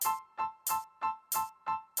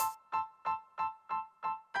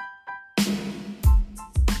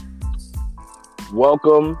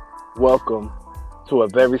Welcome, welcome to a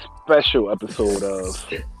very special episode of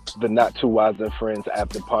the Not Too Wise and Friends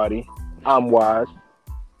After Party. I'm Wise,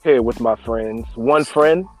 here with my friends. One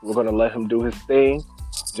friend, we're going to let him do his thing.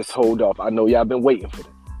 Just hold off. I know y'all been waiting for this.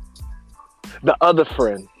 The other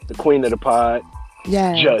friend, the queen of the pod,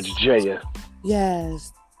 Yes. Judge Jaya.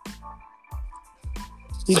 Yes.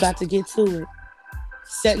 We about to get to it.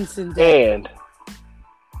 Sentencing day. And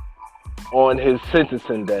on his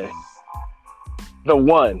sentencing day, the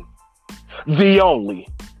one, the only,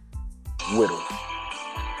 Whittlez.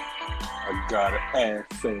 I got an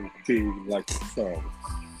ass so big like a sun.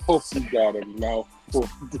 Hope you got a mouth full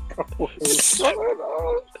of the Slap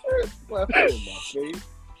it in my face.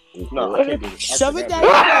 No, I can't do it. Shove it down.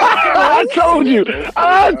 I told you.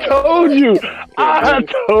 I told you. I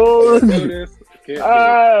told you.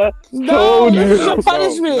 No, this is a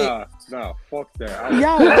punishment. Nah, fuck that.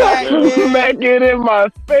 Yo, Smack it in my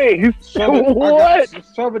face. What?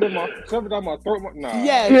 Shove it down my throat. Nah.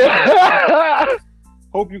 Yes. Yeah.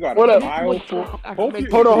 Hope you got What a else? mile for.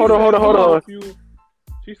 Hold on.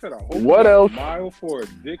 She said, I hope What you else? got a mile for a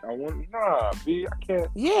dick. I want. Nah, B, I can't.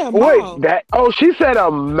 Yeah, Wait, Mom. that? Oh, she said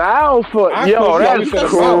a mouth for. I Yo, thought she that's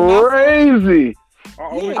always said a mouth. crazy.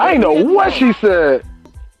 I ain't know what she said.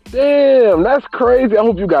 Damn, that's crazy. I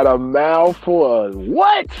hope you got a mouth for a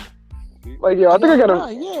what? Like, yo, I think I got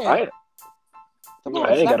a. Yeah. Come on, I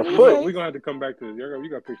ain't slap got a it in foot. your We're face. gonna have to come back to this. You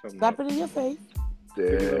gotta pick something. Slap up. it in your face. Damn.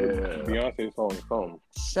 Beyonce song.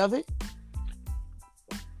 Shove it.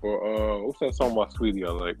 Or what's that song by Sweetie I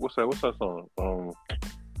like? What's that song?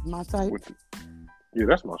 My type. Yeah,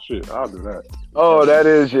 that's my shit. I'll do that. Oh, that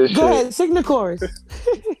is your shit. Go ahead, sing the chorus.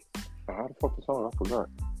 How the fuck the song? I forgot.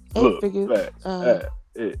 Look, Figure.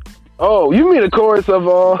 it. Oh, you mean the chorus of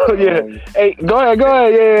yeah. Hey, go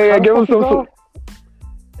ahead. Yeah. Give him some.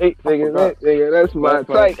 Hey, nigga, that's my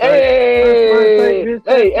type. Hey.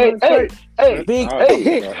 Big,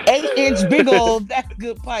 Hey. 8-inch big old. That's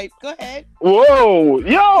good pipe. Go ahead. Whoa,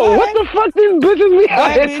 yo, what the fuck these bitches be Go out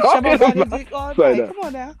ahead, here bitch. I'm talking about to about? dick all Say night. that. Come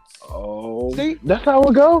on now. Oh, See? that's how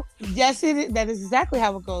it go? Yes, it is. That is exactly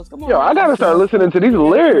how it goes. Come on. Yo, I gotta start listening to these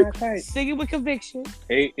lyrics. Sing it with conviction.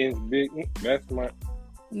 8-inch big. That's my.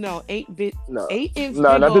 No, 8-bit. No, 8-inch.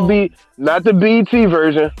 no, big not the BT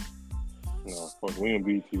version. No, fuck, we in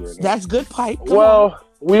BT right now. That's good pipe. Come on. Well,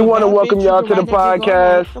 we want to Bad welcome bitch, y'all you to can the ride that dick all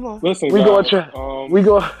night. podcast. Come on. Listen, We guys, gonna we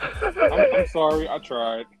go. I'm sorry, I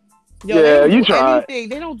tried. Yo, Yeah, they don't you do tried. anything.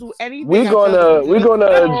 They don't do anything. We I tell them gonna to we do.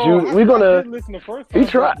 gonna I did listen the first time. He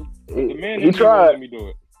tried. The man He didn't even tried. let me do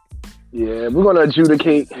it. Yeah, we're gonna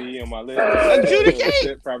adjudicate. See on my list.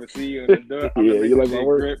 Adjudicate? Privacy on the door. Yeah, you like my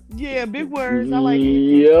word? Yeah, big words. I like it.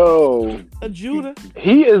 Yo, A Judah.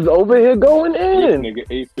 he is over here going This in. nigga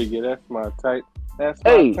 8-figure, that's my type. That's my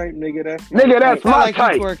Hey. type, nigga. That's Nigga, that's Sound my like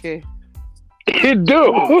type. he's twerking. It do.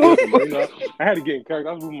 You know, I had to get in character.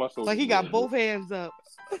 I was moving my soul. Like he got both hands up.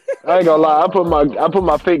 I ain't gonna lie. I put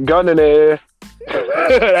my fake gun in there.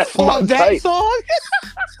 That's my For that type. song?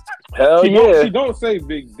 Hell She yeah. don't say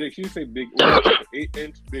big dick. She say big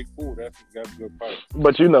 8-inch big fool. That's good pipe.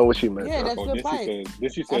 But you know what she meant. Yeah, bro. that's good pipe. Then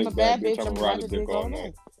she says I'm a bad bitch. I'm I'm a a ride bad dick dick all all night.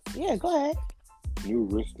 night. Yeah, go ahead. New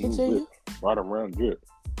wrist, new Continue. whip. Ride around drip.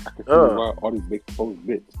 I can see why all these big hoes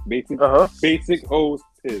bitch. Basic hoes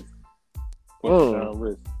piss. Bust down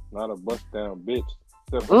wrist. Not a bust down bitch.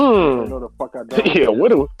 I don't know the fuck I don't. Yeah,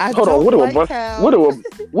 what do I hold on, don't what do a like bust how- what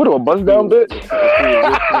do a bust down bitch?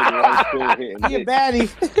 He a baddie.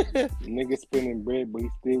 Nigga spinning bread, but he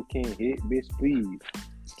still can't hit, bitch. Please.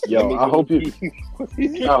 Yo, I hope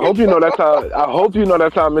you know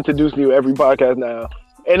that's how I'm introducing you every podcast now.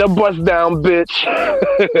 And a bust down bitch.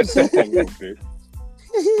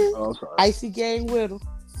 Oh, I'm sorry. Icy gang Whittle.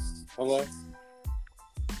 Hello?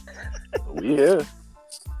 Yeah.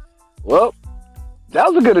 Well,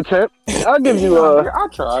 that was a good attempt. I'll give you I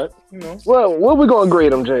tried. You know. well, what we gonna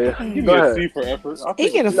grade him, Jay? Give Go me a ahead. C for effort. He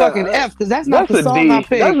get a fucking F because that's not That's the a song I D.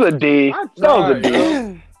 picked. That's a D. That was a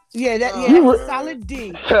D. Yeah, that's You a solid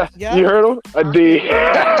D. Yeah. You heard him? A D.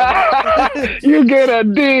 You get a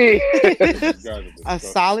D. A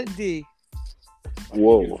solid D.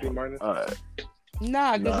 Whoa. C-minus? All right.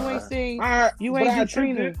 Nah, because you ain't sing. You But ain't I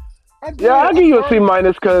Katrina. attempted. Yeah, I'll give you a C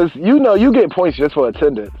minus because you get points just for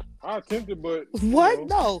attendance. I attempted, but What? you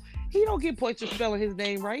know, No. He don't get points for spelling his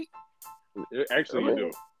name right. actually, you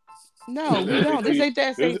do. No, you don't. This ain't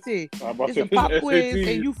the SAT. I'm about It's to a say pop this quiz SAT.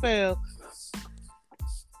 and you fail.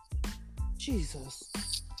 Jesus.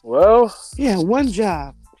 Well, Yeah, one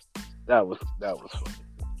job. that was fun.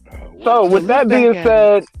 So, So with that look being back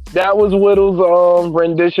at said, that was Whittle's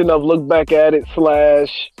rendition of "Look Back at It" /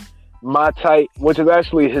 My Type, which is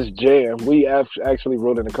actually his jam. We actually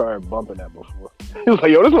rode in the car and bumping that before. He was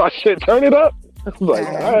like, yo, this is my shit. Turn it up. I was like,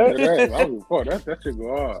 all right. That shit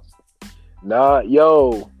go hard. Nah,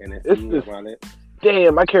 yo. And it's this,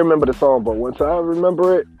 damn, I can't remember the song, but once I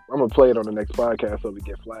remember it, I'm going to play it on the next podcast so we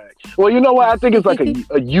get flagged. Well, you know what? I think it's like a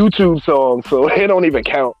YouTube song, so it don't even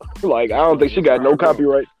count. Like, I don't think she got no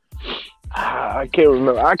copyright. I can't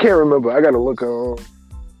remember. I got to look on.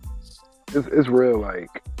 It's real, like,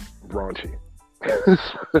 raunchy.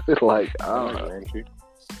 Like, I don't know. Raunchy.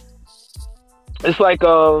 It's like,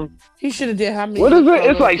 he should have did how many? What is it?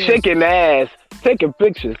 It's like shaking ass, taking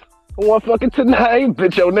pictures. One fucking tonight,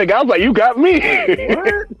 bitch, yo, nigga. I was like, you got me.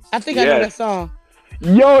 What? I think I know that song.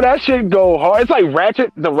 Yo, that shit go hard. It's like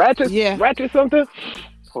Ratchet, Ratchet something.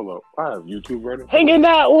 Hold up, I have YouTube ready. Hanging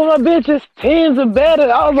out with my bitches, tens and better.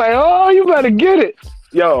 I was like, oh, you better get it.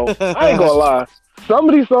 Yo, I ain't gonna lie. Some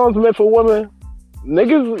of these songs meant for women.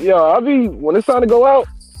 Niggas, yo, when it's time to go out,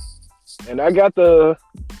 and I got the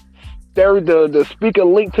speaker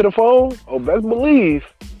linked to the phone, oh, best believe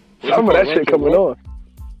some of that shit coming on.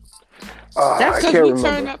 That's because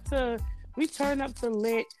we turn up to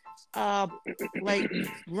lit, like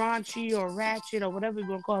raunchy or ratchet or whatever you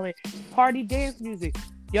gonna call it, party dance music.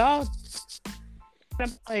 Y'all,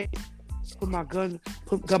 like, got my gun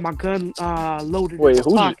loaded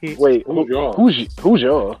in my pocket. Who's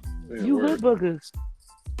y'all? You hood boogers.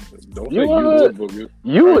 Don't say you hood boogers.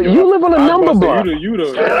 You live on a number block. You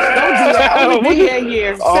don't do that. I only been here a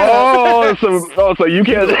year. So you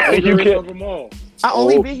can't. I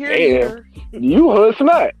only been here a year. You hood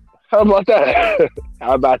snot. How about that?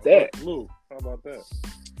 Lou, how about that?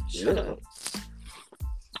 Shut up.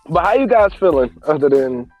 But how you guys feeling other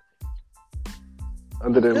than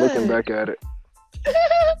looking back at it?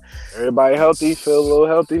 Everybody healthy? Feel a little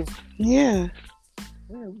healthy? Yeah.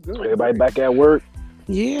 Good. Everybody back at work?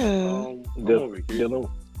 Yeah.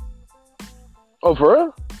 Oh, for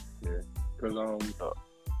real? Yeah.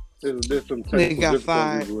 Because there's some technical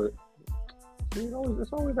difficulties with.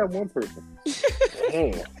 It's always that one person.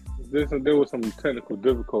 Damn. There was some technical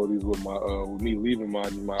difficulties with with me leaving my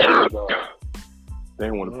old job. They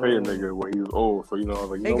didn't want to pay a nigga when he was old, so I was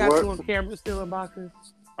like, they got you on camera still in boxes.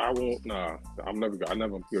 I won't. Nah, I never get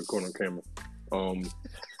caught on camera.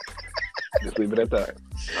 Just leave it at that.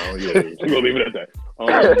 Oh yeah, we're gonna leave it at that.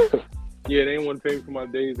 Yeah, they didn't want to pay me for my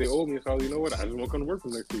days they owed me, so I was like, you know what? I just won't come to work for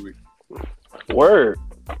the next 2 weeks. Word.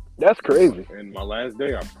 That's crazy. And my last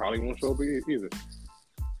day, I probably won't show up either.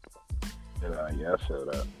 Yeah, I feel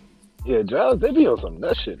that. Yeah, jobs, they be on some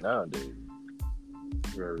nut shit nowadays.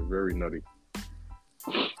 Very, very nutty.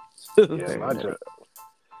 Yeah, my job.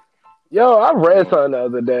 Yo, I read something the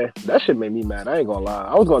other day. That shit made me mad. I ain't gonna lie.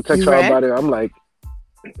 I was gonna text y'all about it. I'm like,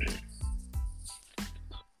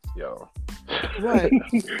 yo. What?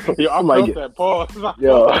 Yo, I felt that pause.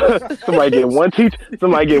 Yo, somebody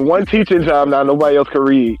get one teaching job now. Nobody else can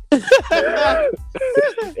read.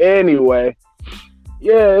 Anyway,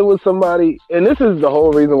 yeah, it was somebody, and this is the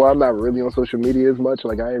whole reason why I'm not really on social media as much.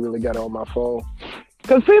 Like, I ain't really got it on my phone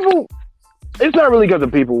because people. It's not really because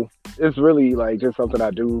of people. It's really like just something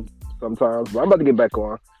I do sometimes. But I'm about to get back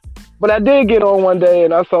on. But I did get on one day,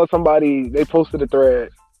 and I saw somebody. They posted a thread.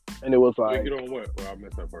 And it was like, get on what? Well, I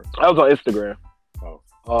missed that part. I was on Instagram.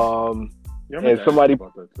 Oh. Yeah, and somebody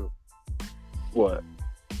about that too. What?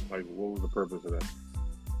 Like, what was the purpose of that?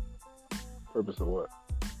 Purpose of what?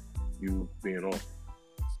 You being off.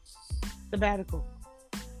 Sabbatical.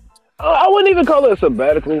 I wouldn't even call it a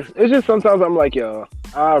sabbatical. It's just sometimes I'm like, yo,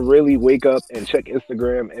 I really wake up and check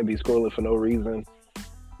Instagram and be scrolling for no reason.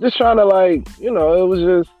 Just trying to it was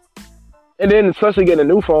just, and then especially getting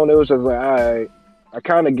a new phone, it was just like, all right. I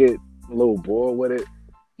kind of get a little bored with it.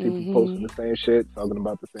 People posting the same shit, talking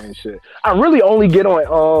about the same shit. I really only get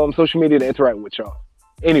on social media to interact with y'all.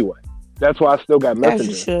 Anyway, that's why I still got messaging. As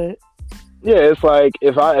you should. Yeah, it's like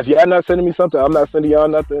if y'all not sending me something, I'm not sending y'all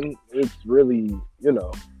nothing. It's really,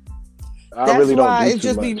 I that's really don't why do it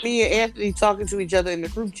just much. be me and Anthony talking to each other in the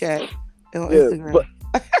group chat on Instagram. But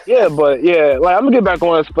like I'm gonna get back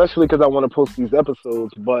on, especially because I want to post these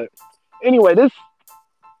episodes. But anyway,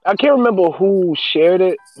 I can't remember who shared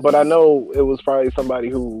it, but I know it was probably somebody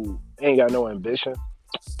who ain't got no ambition.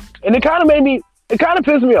 And it kind of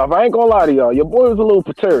pissed me off. I ain't gonna lie to y'all. Your boy was a little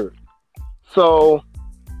perturbed. So,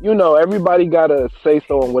 everybody gotta say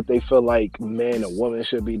so on what they feel like men or women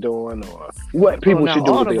should be doing or what people should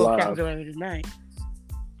do with their lives.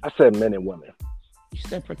 I said men and women. You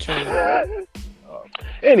said perturbed.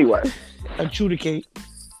 Anyway. Adjudicate.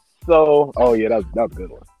 So, that was a good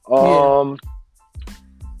one.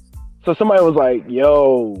 So somebody was like,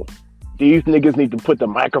 yo, these niggas need to put the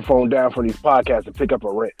microphone down for these podcasts and pick up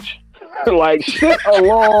a wrench. Like shit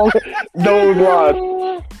along those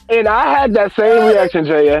lines. And I had that same reaction,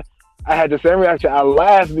 Jaya. I had the same reaction. I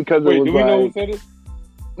laughed because it was do we know who said it?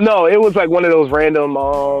 No, it was like one of those random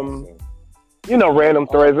random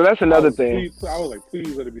threads, and that's another thing. I was like,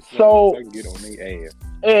 please let it be so I can get on their ass.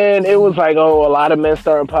 And it was like, a lot of men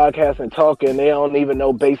starting podcasts and talking. They don't even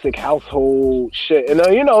know basic household shit. And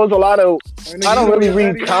it was a lot of. I don't really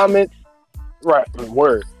read comments. Right,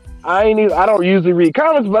 word. I don't usually read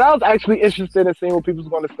comments, but I was actually interested in seeing what people's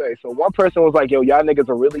going to say. So one person was like, "Yo, y'all niggas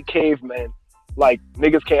are really cavemen. Like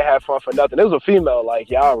niggas can't have fun for nothing." It was a female.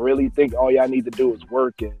 Like y'all really think all y'all need to do is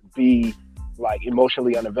work and be like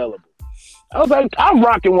emotionally unavailable. I was like, I'm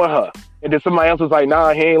rocking with her. And then somebody else was like,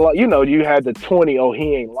 nah, he ain't lying. You had the 20,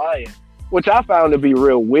 he ain't lying. Which I found to be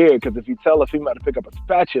real weird, because if you tell a female to pick up a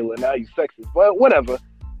spatula, now you sexist. But whatever.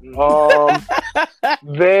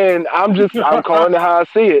 Then I'm calling it how I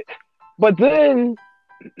see it. But then,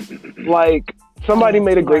 like, somebody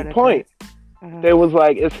made a great point. They was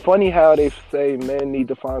like, it's funny how they say men need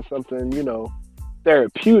to find something,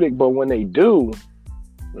 therapeutic, but when they do,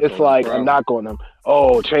 it's like a knock on them.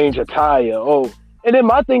 Oh, change a tire. Oh, and then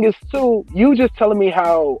my thing is too, you just telling me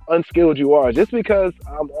how unskilled you are. Just because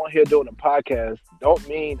I'm on here doing a podcast, don't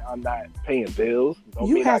mean I'm not paying bills.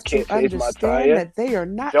 Don't mean I can't change my tire. That they are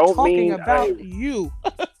not talking about you.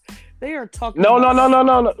 They are talking.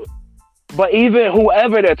 No. But even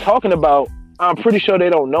whoever they're talking about, I'm pretty sure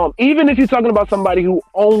they don't know them. Even if you're talking about somebody who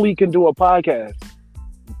only can do a podcast,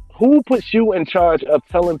 who puts you in charge of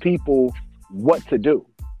telling people what to do?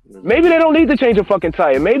 Maybe they don't need to change a fucking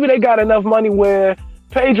tire. Maybe they got enough money where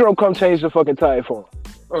Pedro come change the fucking tire for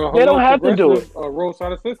them. They don't have to do it.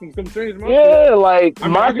 Roadside assistance come change my tire. Like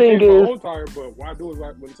my thing is, my own tire, but why do it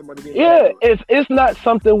like when somebody gets if it's not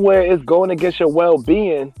something where it's going against your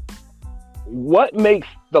well-being, what makes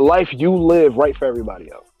the life you live right for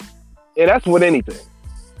everybody else? And that's with anything.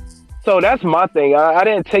 So that's my thing. I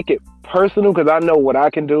didn't take it personal because I know what I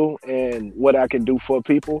can do and what I can do for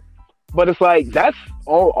people. But it's like, that's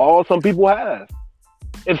all some people have.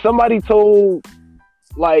 If somebody told,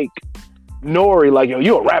 like, Nori, like, yo,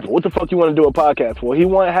 you a rapper, what the fuck you want to do a podcast for? He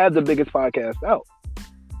won't have the biggest podcast out.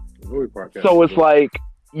 So it's like,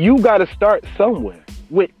 you got to start somewhere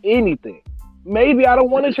with anything. Maybe I don't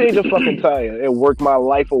want to change a fucking tire and work my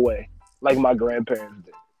life away like my grandparents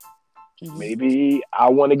did. Maybe I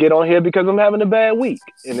want to get on here because I'm having a bad week.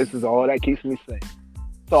 And this is all that keeps me sane.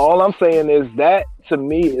 So all I'm saying is that, to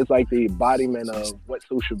me, is like the embodiment of what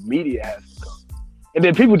social media has become. And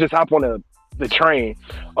then people just hop on the train.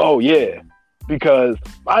 Oh, yeah, because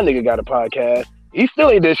my nigga got a podcast. He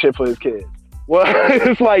still ain't did shit for his kids. Well,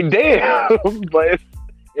 it's like, damn. But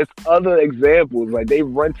it's other examples. Like, they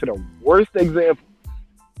run to the worst example.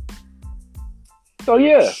 So,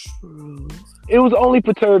 yeah. It was only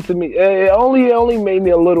perturbed to me. It only made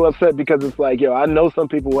me a little upset because it's like, yo, I know some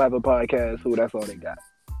people who have a podcast who that's all they got.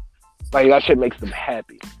 Like, that shit makes them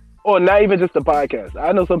happy. Or not even just a podcast.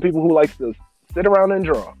 I know some people who likes to sit around and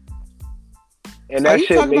draw. And that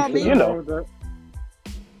shit makes them,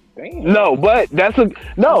 Damn. No, but that's a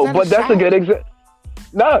good example.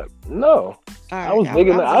 No. Right,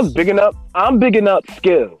 I'm bigging up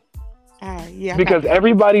skill. Yeah. Because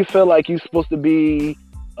everybody feel like you're supposed to be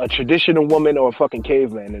a traditional woman or a fucking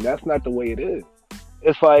caveman, and that's not the way it is.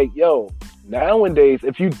 It's like, yo, nowadays,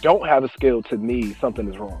 if you don't have a skill, to me,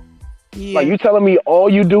 something is wrong. Yeah. Like, you telling me all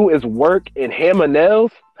you do is work and hammer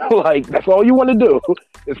nails? Like, that's all you want to do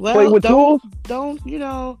is play with tools? Don't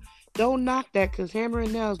knock that, because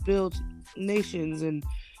hammering nails builds nations and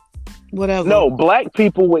whatever. No, black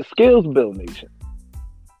people with skills build nations.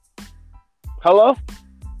 Hello?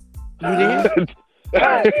 You there?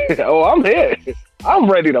 Oh, I'm here. I'm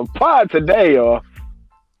ready to pod today, y'all.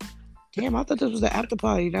 Damn, I thought this was the after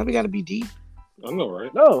party. Now we got to be deep. I know,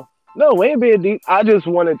 right? No, we ain't being deep. I just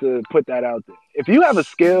wanted to put that out there. If you have a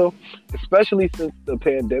skill, especially since the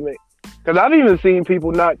pandemic, because I've even seen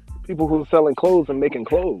people who are selling clothes and making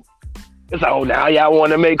clothes. It's like, oh, now y'all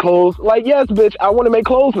want to make clothes? Like, yes, bitch, I want to make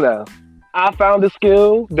clothes now. I found a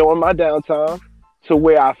skill during my downtime to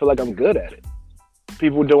where I feel like I'm good at it.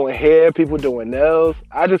 People doing hair, people doing nails.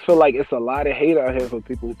 I just feel like it's a lot of hate out here for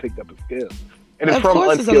people who picked up a skill. And it's from unskilled people. Of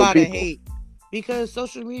course, it's a lot of hate. Because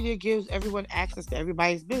social media gives everyone access to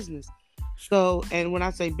everybody's business. So, and when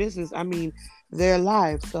I say business, I mean their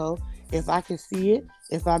lives. So, if I can see it,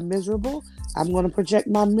 if I'm miserable, I'm going to project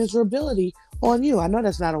my miserability on you. I know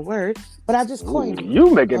that's not a word, but I just coined it.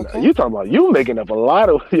 You talking about you making up a lot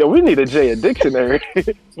of. Yeah, we need a J dictionary.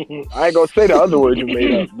 I ain't gonna say the other words you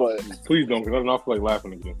made up, but please don't, because I don't feel like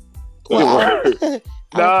laughing again. Nah.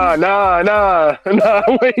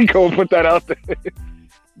 We ain't gonna put that out there.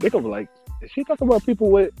 They gonna be like, is she talking about people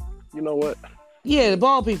with, you know what? Yeah, the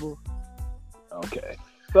bald people. Okay.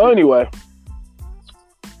 So anyway.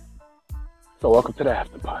 So welcome to the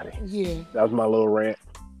after party. Yeah. That was my little rant.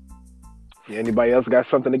 Yeah, anybody else got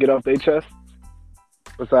something to get off their chest?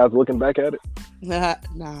 Besides looking back at it?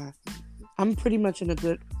 Nah. I'm pretty much in a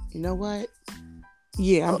good, you know what?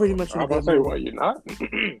 Yeah, I'm pretty much in a good mood. Well, you're not?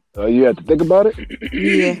 You had to think about it?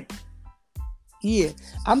 Yeah.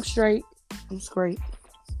 I'm straight.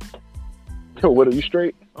 What, are you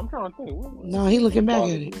straight? I'm trying to think. No, he looking back at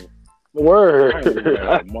it. Word.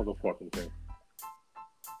 Motherfucking thing.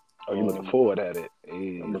 Oh, you looking forward at it?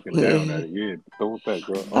 Hey. I'm looking down at it. Yeah, throw it back,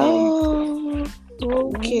 girl.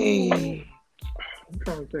 Okay. I'm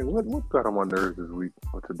trying to think. What got on my nerves this week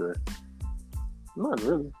or today? Not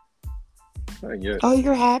really. Not yet. Oh,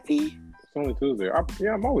 you're happy? It's only Tuesday.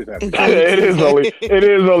 I'm always happy. It is only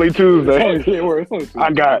Tuesday. It's only Tuesday.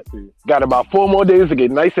 I got about 4 more days to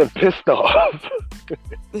get nice and pissed off.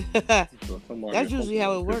 That's usually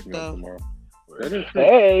how it works, though.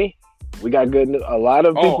 Hey, we got good news. A lot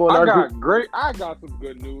of people in our group. I got some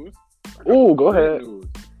good news. Ooh, go ahead.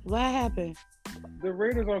 What happened? The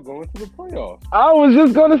Raiders are going to the playoffs. I was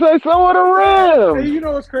just going to say so are the Rams. Hey, you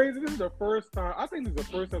know what's crazy? This is the first time. I think this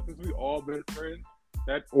is the first time since we all been friends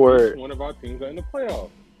that one of our teams are in the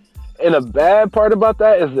playoffs. And the bad part about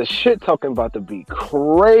that is the shit talking about to be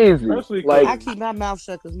crazy. Especially like I keep my mouth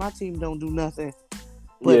shut because my team don't do nothing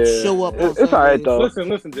but show up. It's all right though.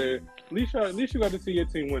 Listen, Jay. At least you got to see your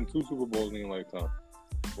team win 2 Super Bowls in your lifetime.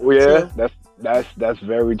 Well, yeah, that's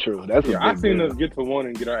very true. I've seen us get to 1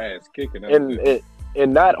 and get our ass kicked,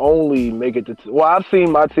 and not only make it to 2. Well, I've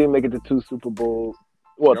seen my team make it to 2 Super Bowls.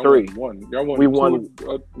 Well, y'all 3. Y'all won. We won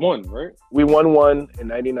 1, right? We won 1 in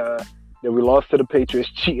 '99. Then we lost to the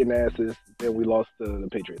Patriots, cheating asses. Then we lost to the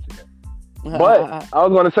Patriots again. But I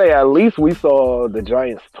was going to say, at least we saw the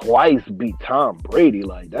Giants twice beat Tom Brady.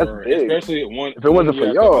 Like, that's big. Especially if it wasn't for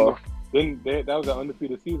y'all. Then that was an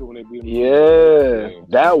undefeated season when they beat him. Yeah,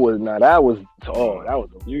 that was.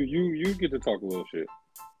 You get to talk a little shit.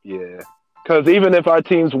 Yeah, because even if our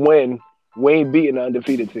teams win, we ain't beating an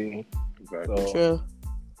undefeated team. Exactly. So, true.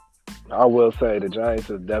 I will say the Giants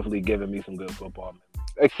have definitely given me some good football.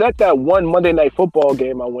 Except that one Monday Night Football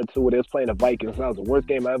game I went to where they was playing the Vikings. That was the worst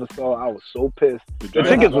game I ever saw. I was so pissed. The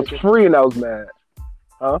tickets was free and I was mad.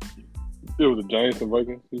 Huh? It was the Giants and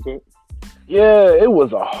Vikings, you said? Yeah, it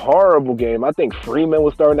was a horrible game. I think Freeman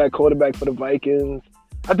was starting that quarterback for the Vikings.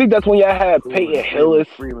 I think that's when y'all had Peyton Hillis.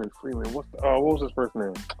 Freeman. What was his first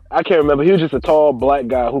name? I can't remember. He was just a tall black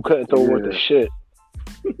guy who couldn't throw worth a shit.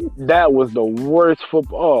 That was the worst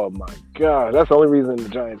football. Oh my god, that's the only reason the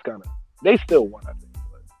Giants they still won. I think.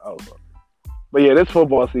 But yeah, this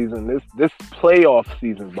football season, this playoff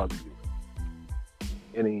season is about to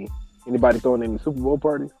be. Anybody throwing any Super Bowl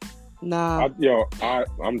parties? Nah.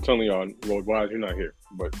 I'm telling y'all, well, why you're not here?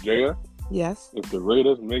 But Jaya, yes. If the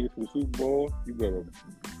Raiders make it to the Super Bowl, you better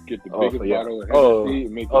get the biggest bottle of Hennessy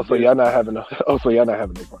and make it. So y'all not having no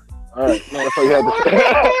party. All right, no, that's all you had to say.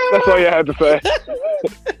 That's all you had to say.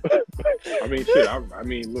 I mean, shit. I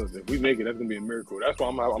mean, look, if we make it, that's gonna be a miracle. That's why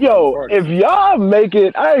I'm if y'all make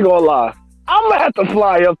it, I ain't gonna lie. I'm gonna have to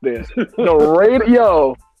fly up there. The Raiders,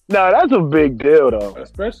 that's a big deal though.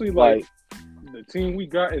 Especially like the team we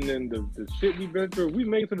got, and then the shit we've been through. We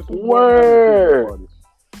made it to the Super Bowl. Word.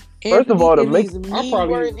 First of all, to make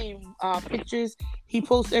worthy pictures he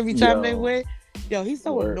posts every time they win. Yo, he's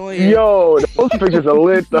so annoying. Yo, those pictures are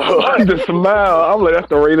lit though. The smile, I'm like, that's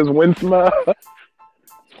the Raiders win smile.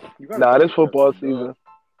 This football season.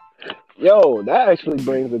 Yo, that actually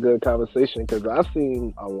brings a good conversation because I've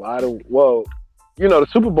seen a lot of. Well, the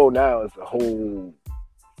Super Bowl now is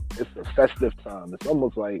it's a festive time. It's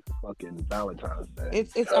almost like fucking Valentine's Day.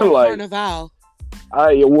 It's like carnival.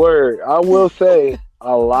 I will say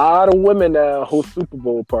a lot of women now host Super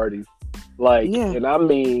Bowl parties. And I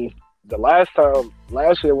mean, last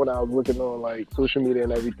year when I was looking on like social media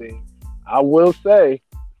and everything, I will say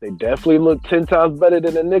they definitely look 10 times better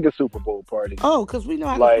than a nigga Super Bowl party. Oh, because we know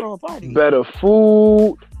how to throw a party. Better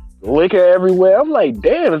food, liquor everywhere. I'm like,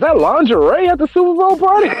 damn, is that lingerie at the Super Bowl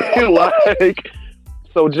party?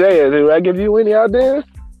 So Jay, did I give you any ideas?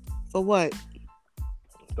 For what?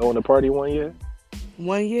 Throwing a party 1 year?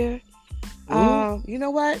 1 year? You know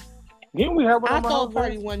what? Didn't we have one? I throw a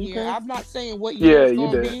party 1 year. I'm not saying what year it's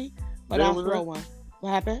going to be, but I'll throw one. What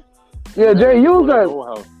happened? Yeah, Jay, you was at...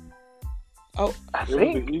 Oh, I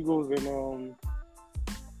think the Eagles and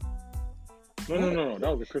No.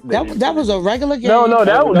 That was a Christmas. That was a regular game. No,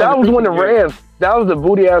 that was when the Rams. That was the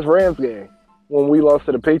booty ass Rams game when we lost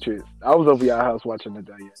to the Patriots. I was over your house watching the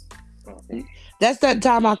day. That's that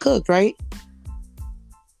time I cooked, right?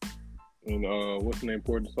 And what's the name?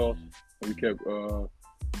 Poured the sauce. And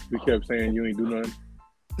we kept saying you ain't do nothing.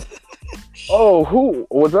 Oh, who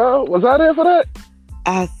was I? Was I there for that?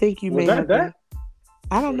 I think you may have been.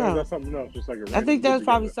 I don't know. That's something else. Just like I think that was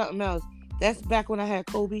probably something else. That's back when I had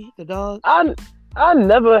Kobe, the dog. I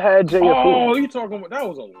never had Jay a fool. Oh, you talking about that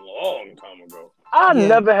was a long time ago. I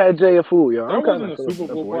never had Jay a fool, yo. That wasn't a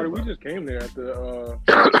Super Bowl party. We just came there at the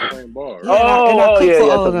same bar. Right?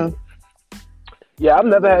 Yeah. Yeah, I've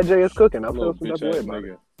never had Jay as cooking. I feel some type of way about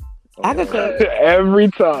it. I could cook every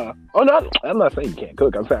time. Oh no, I'm not saying you can't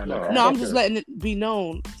cook. I'm saying no. I'm just letting it be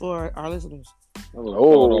known for our listeners. Did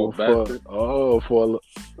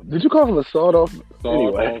you call him a sawed-off?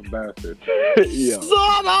 Sawed-off bastard. Yeah.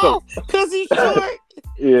 Sawed-off, because he's short.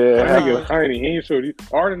 Yeah. That nigga's tiny. He ain't short.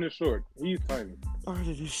 Arden is short. He's tiny. Arden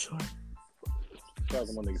is short. Shout out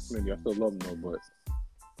to my nigga Smitty. I still love him though, but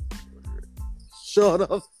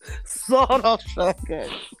sawed-off shotgun.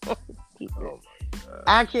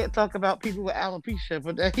 I can't talk about people with alopecia,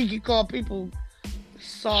 but he can call people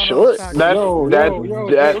short.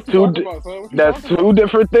 That's two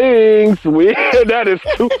different things. That is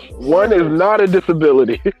two. One is not a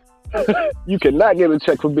disability. You cannot get a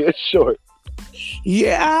check for being short.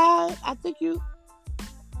 Yeah, I think you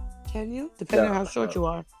can. You depending on how short you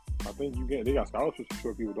are. I think you get. They got scholarships for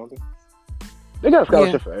short people, don't they? They got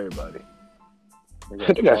scholarship for everybody.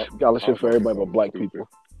 They got scholarship for everybody but black people.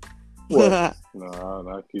 What?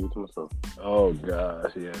 Nah, I keep it to myself. Oh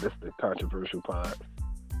gosh, yeah, this is the controversial pod.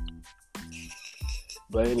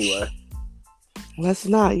 But anyway, let's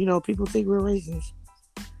not. People think we're racist.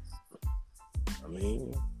 I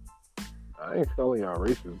mean, I ain't calling y'all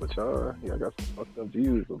racist, but y'all got some fucked up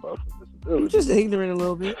views about some disabilities. I'm just ignorant a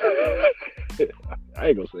little bit. I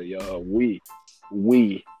ain't gonna say y'all. We.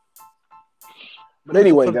 But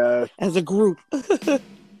anyway, guys, as a group.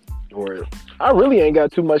 I really ain't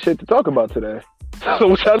got too much shit to talk about today. So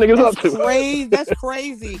what y'all niggas up to? That's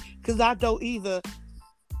crazy, because I don't either.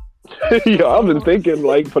 Yo, I've been thinking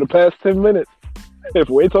like for the past 10 minutes. If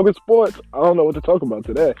we ain't talking sports, I don't know what to talk about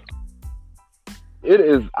today.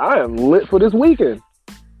 I am lit for this weekend.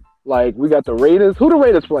 Like, we got the Raiders. Who the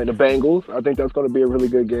Raiders playing? The Bengals. I think that's going to be a really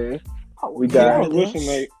good game. We got. I was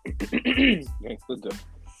wishing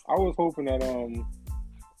I was hoping that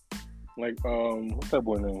what's that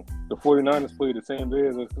boy name? The 49ers played the same day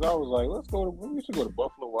as us. Because I was like, we should go to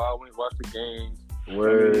Buffalo Wild Wings, watch the games.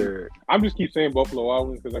 Word. I'm just keep saying Buffalo Wild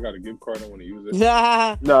Wings because I got a gift card. I want to use it.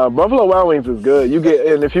 No, Buffalo Wild Wings is good.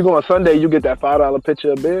 And if you go on Sunday, you get that $5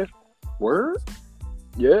 pitcher of beer. Word?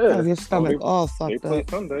 Yeah. Your stomach all fucked up. They play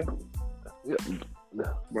Sunday. Yeah.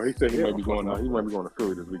 But he said he might be going out. He might be going to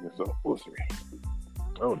Philly this weekend, so we'll see.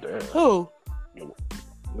 Oh damn. Who?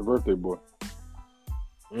 The birthday boy.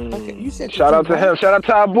 Okay, you said shout out to him. Shout out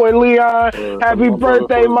to our boy Leon. Happy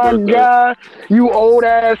birthday, my guy. You old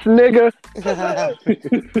ass nigga.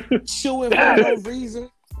 Chewing for no reason.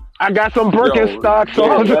 I got some Birkenstocks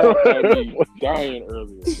on. Dying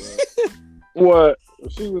earlier, bro. What?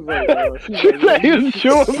 She was like, she said he was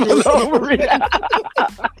chewing for no reason.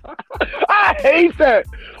 I hate that.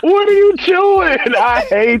 What are you chewing? I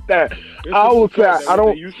hate that. I will say I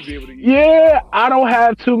don't. Used to be able to eat. Yeah, I don't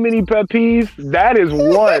have too many pet peeves. That is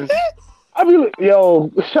one. I be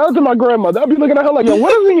shout out to my grandmother. I be looking at her like, yo,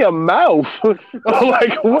 what is in your mouth?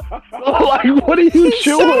 Like what are you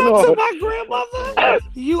chewing on? Shout out to my grandmother.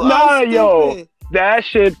 You are stupid. That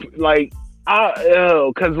shit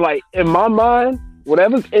cause like in my mind,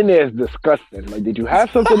 whatever's in there is disgusting. Like, did you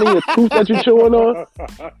have something in your tooth that you're chewing on?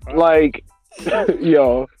 Like,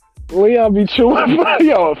 Leon be chewing.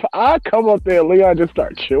 If I come up there, Leon just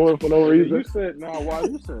start chewing for no reason. You said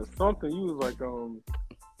you said something. You was like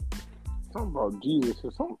something about Jesus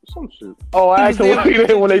or some shit. Oh, I asked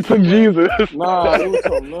him when they took Jesus. Nah, it was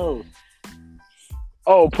something else.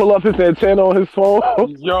 Oh, pull up his antenna on his phone.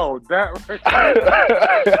 Yo, that right.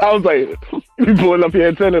 I was like, you pulling up your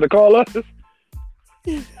antenna to call us?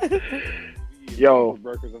 Yo.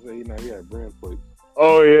 Breakfast. I said he had brand plates.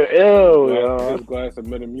 Oh yeah, ew, his glass of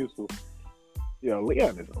Metamucil. Yo,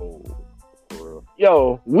 Leon is old. For real.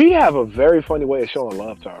 Yo, we have a very funny way of showing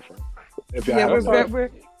love to our friends. We're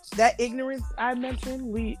that ignorance I mentioned.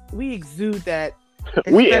 We exude that.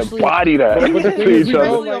 We embody that to each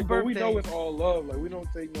other. But we know it's all love. Like, we don't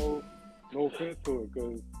take no offense to it,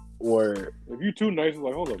 because if you too nice, it's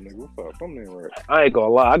like, hold up, nigga, what's up? Something ain't right. I ain't gonna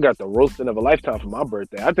lie, I got the roasting of a lifetime for my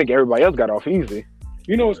birthday. I think everybody else got off easy.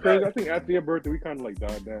 You know what's crazy? I think after your birthday, we kind of like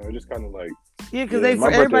died down. It just kind of like because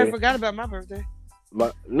everybody forgot about my birthday.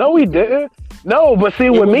 No, we didn't. No, but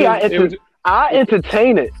see, with me, I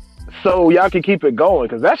entertain it. so y'all can keep it going,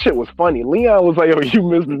 because that shit was funny. Leon was like, "Yo, you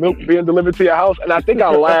miss milk being delivered to your house," and I think I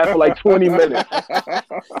laughed for like 20 minutes.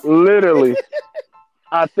 Literally,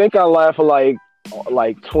 I think I laughed for like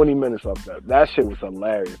 20 minutes off that. That shit was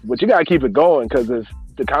hilarious. But you gotta keep it going, because if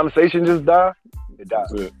the conversation just die, it dies.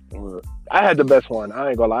 That's it. I had the best one. I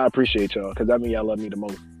ain't gonna lie. I appreciate y'all, because that mean y'all love me the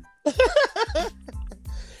most.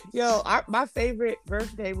 Yo, my favorite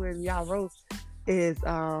birthday when y'all roast is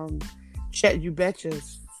Chet You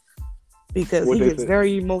Betchas, because he gets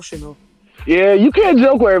very emotional. Yeah, you can't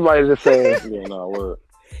joke where everybody's just saying. Yeah, nah, word.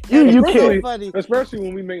 You can't. Funny. Especially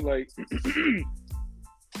when we make like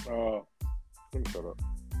let me shut up.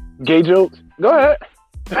 Gay jokes? Go ahead.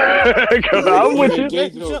 I'm with you.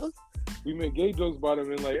 We make gay jokes about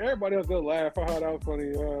him, and like everybody else will laugh. That was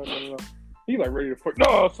funny. He like ready to fuck.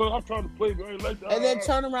 No, son, I'm trying to play. Like that. And then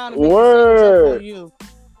turn around and Word. on you.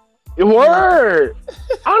 Word.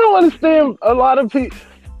 I don't understand a lot of people.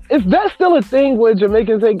 Is that still a thing where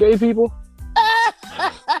Jamaicans hate gay people?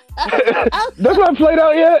 That's not played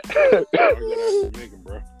out yet. I'm Jamaican,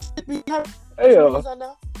 bro. Hey,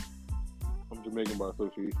 I'm Jamaican by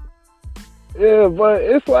association. Yeah, but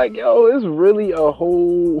it's like, yo, it's really a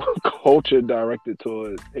whole culture directed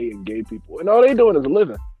towards hating gay people, and all they doing is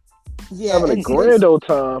living, having a grand old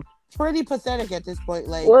time. Pretty pathetic at this point.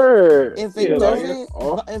 Like, word. If it doesn't,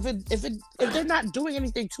 if they're not doing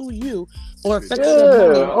anything to you or affecting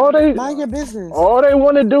your money, mind your business. All they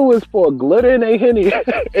want to do is pour glitter in their henny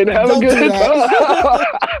and have a good time.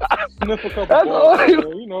 Sniff a couple balls,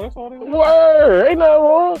 that's all they want. Word, ain't nothing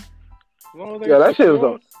wrong. Yeah, that shit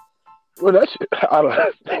was well, that shit, I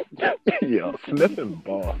don't. Yo, sniffing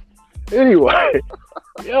balls. Anyway,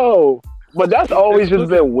 yo, but that's always just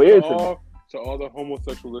been weird to me. To all the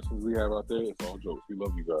homosexual listeners we have out there, it's all jokes. We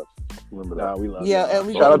love you guys. Remember that. We love you. And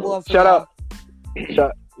we go to war for shout out.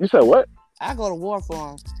 You said what? I go to war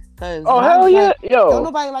for them. Hell yeah, yo. Don't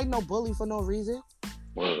nobody like no bully for no reason.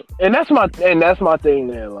 And that's my thing,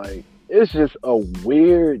 man. Like, it's just a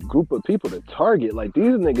weird group of people to target. Like,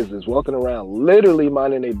 these niggas is walking around literally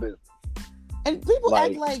minding their business. And people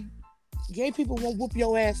act like gay people won't whoop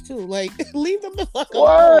your ass too. Like, leave them the fuck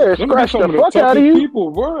alone. Scratch the fuck out of you.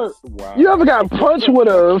 People, word. Wow. You ever got punched with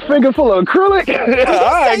a finger full of acrylic?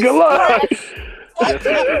 Alright, good luck.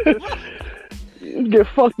 You get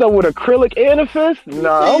fucked up with acrylic and a fist?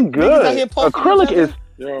 Nah, I'm good. Acrylic is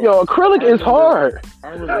acrylic is hard. I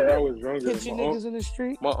remember when I was younger. Pitching niggas in the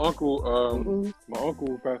street. My uncle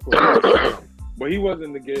passed away. But he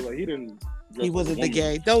wasn't the gay, like he didn't. He wasn't the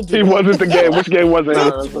gay. Don't do He wasn't the gay. Which gay was it? I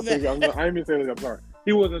ain't even saying that. I'm sorry.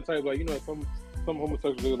 He wasn't the type, like, some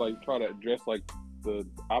homosexuals would like try to address like the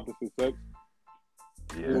opposite sex.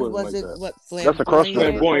 Yeah. He wasn't like that. What, flamboyant? That's a cross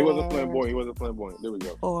flamboyant. He wasn't flamboyant. He wasn't flamboyant. There we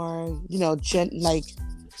go. Or non-gender.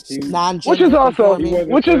 Which is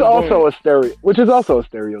also a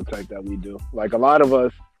stereotype that we do. Like, a lot of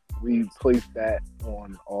us, we place that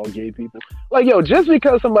on all gay people. Like, yo, just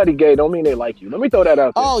because somebody gay don't mean they like you. Let me throw that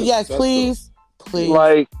out there. Oh, yes, please.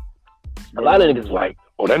 Like, a lot of niggas like,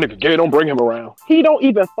 oh, that nigga gay, don't bring him around. He don't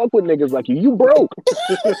even fuck with niggas like you. You broke.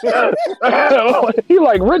 He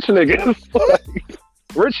like rich niggas.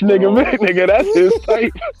 Rich nigga, big nigga, that's his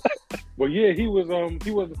type. Well, yeah, he was a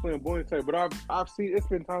flamboyant type, but I've seen, it's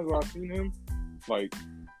been times where I've seen him, like,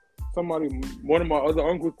 one of my other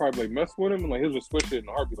uncles probably like mess with him, and like he'll just switch it in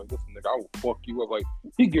a heartbeat. Like, listen, nigga, I will fuck you up. Like,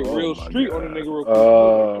 he get real street God. On the nigga real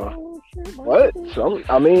quick. What?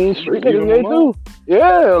 Street niggas gay too.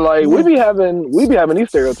 Yeah, like we be having these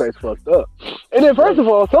stereotypes fucked up. And then first of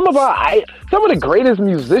all, some of the greatest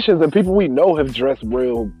musicians and people we know have dressed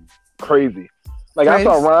real crazy. Like, I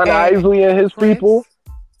saw Ron Isley and his people.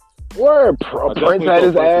 Prince had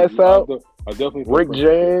his ass out. Rick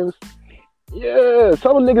James. Yeah,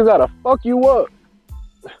 some niggas gotta fuck you up.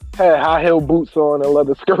 Had high heel boots on and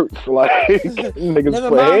leather skirts. Like, niggas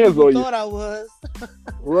put hands on you. Thought I was.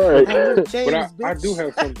 Right. But I do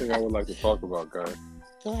have something I would like to talk about, guys.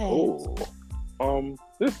 Go ahead.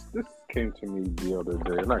 This came to me the other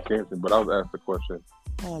day. Not came to me, but I was asked a question.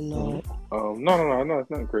 Oh, Lord. No, it's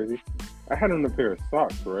nothing crazy. I had on a pair of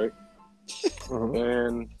socks, right?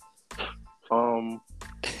 And my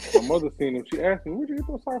mother seen them. She asked me, "Where'd you get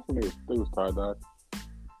those socks from?" They was tie-dye.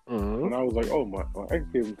 And I was like, "Oh, my ex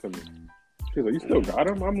gave them to me." She's like, "You still got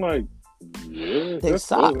them?" I'm like, "Yeah, they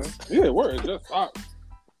socks." Yeah, it's just socks.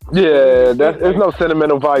 Yeah, there's no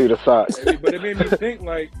sentimental value to socks. But it made me think,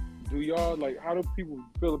 like, do y'all, like, how do people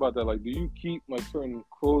feel about that? Like, do you keep like certain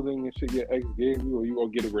clothing and shit your ex gave you, or you all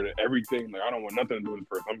get rid of everything? Like, I don't want nothing to do with this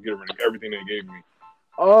person. I'm getting rid of everything they gave me.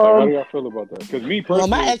 How do y'all feel about that? Because me personally,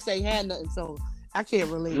 my ex ain't had nothing, so I can't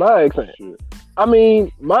relate. My ex ain't. I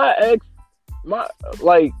mean, my ex,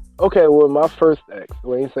 okay, well, my first ex,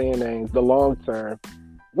 we ain't saying names, the long term,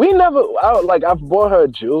 we never, I've bought her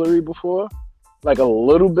jewelry before, like a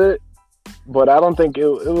little bit, but I don't think it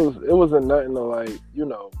wasn't nothing to like,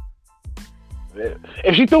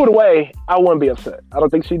 if she threw it away, I wouldn't be upset. I don't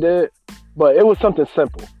think she did, but it was something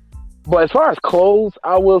simple. But as far as clothes,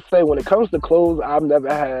 I will say when it comes to clothes, I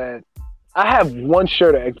have one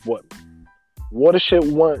shirt an ex bought me. Wore the shit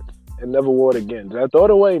once and never wore it again. Did I throw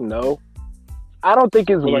it away? No. I don't think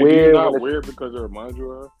it's like, weird. You're not weird because it reminds you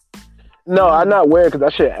of her? No, I'm not weird because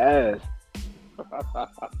that shit ass.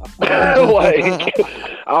 Like,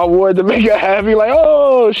 I wore it to make her happy, like,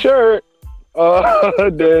 oh, shirt.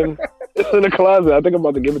 Then it's in the closet. I think I'm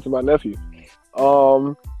about to give it to my nephew.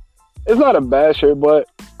 It's not a bad shirt, but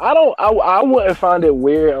I wouldn't find it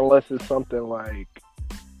weird unless it's something like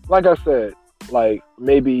I said, like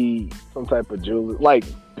maybe some type of jewelry, like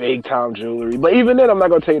big time jewelry. But even then, I'm not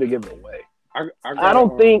gonna tell you to give it away. I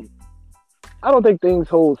don't think things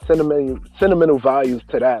hold sentimental values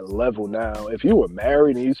to that level now. If you were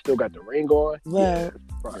married and you still got the ring on, well,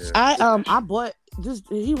 yeah, I bought this.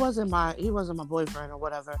 He wasn't my boyfriend or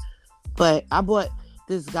whatever, but I bought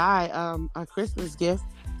this guy a Christmas gift,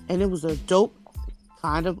 and it was a dope,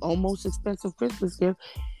 kind of almost expensive Christmas gift,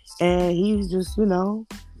 and he just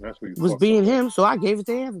was being him, so I gave it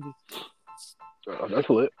to Anthony. That's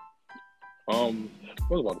lit. What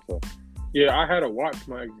was I about to say? Yeah, I had a watch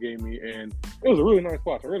my ex gave me, and it was a really nice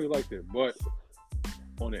watch. I really liked it, but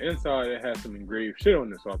on the inside, it had some engraved shit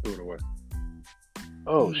on it, so I threw it away.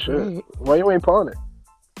 Oh shit! Why you ain't pawn it?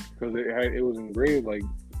 Because it was engraved like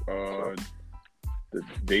the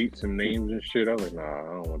dates and names and shit. I was like, nah,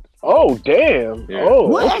 I don't want this. Oh damn! Yeah. Oh,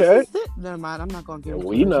 what okay. Never mind. I'm not gonna give it.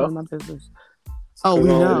 We know. My business. Oh, we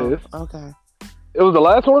know. It is. Okay. It was the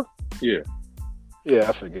last one. Yeah. Yeah,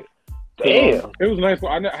 I forget. Damn. It was nice, but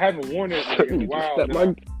I haven't worn it in a while.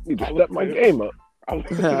 Need to step my game up. I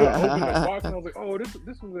looked at the watch and I was like, oh, this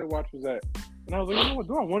was where the watch was at. And I was like, you know what,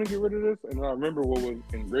 do I want to get rid of this? And I remember what was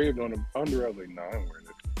engraved on the under. I was like, nah, I ain't wearing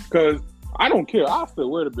this. Because I don't care. I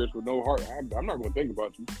still wear the bitch with no heart. I'm not going to think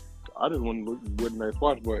about you. I just want to look with a nice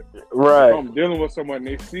watch. But if I'm dealing with someone and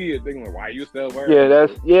they see it, they're like, why you still wearing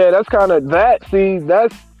it? That's kind of that. See,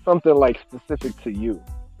 that's something like specific to you.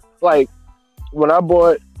 Like when I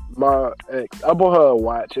bought my ex, I bought her a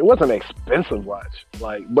watch. It wasn't an expensive watch,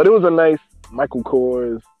 but it was a nice Michael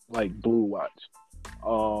Kors blue watch.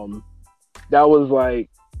 That was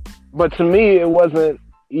but to me it wasn't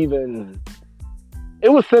even. It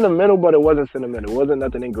was sentimental, but it wasn't sentimental. It wasn't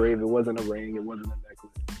nothing engraved. It wasn't a ring. It wasn't a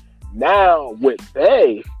necklace. Now with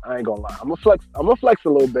Bay, I ain't gonna lie. I'm gonna flex a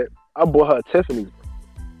little bit. I bought her a Tiffany's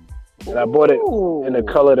bracelet, and I bought it in the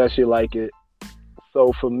color that she liked it.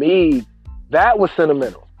 So for me, that was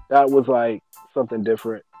sentimental. That was something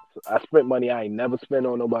different. I spent money I ain't never spent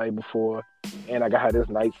on nobody before, and I got her this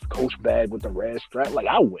nice Coach bag with the red strap.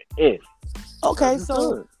 I went in. Okay,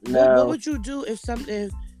 so what would you do if something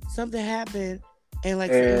happened and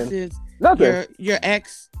for instance your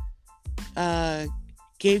ex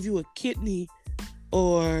gave you a kidney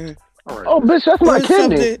or oh bitch, that's my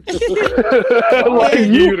kidney.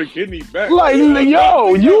 You the kidney back.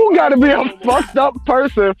 Yo, you gotta be a fucked up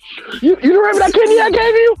person. You remember that kidney I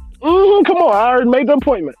gave you? Mm-hmm, come on, I already made the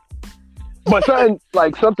appointment. But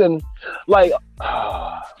something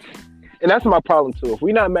and that's my problem too. If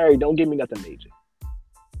we not married, don't give me nothing major.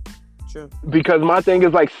 True. Because my thing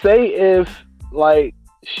is say if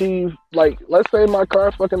she let's say my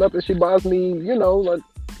car fucking up and she buys me, a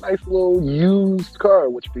nice little used car,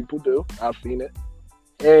 which people do. I've seen it.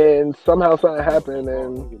 And somehow something happened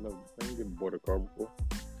and I ain't getting bought a car before.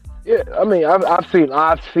 Yeah, I mean I've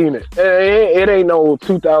seen it. It ain't no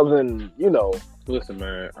 2000, Listen,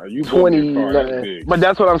 man, are you 20? But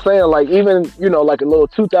that's what I'm saying. Even a little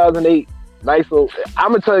 2008 nice little.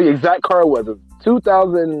 I'm gonna tell you the exact car it was. A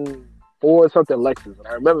 2004 something Lexus, and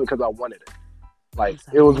I remember because I wanted it.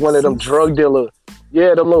 It was one of them drug dealer.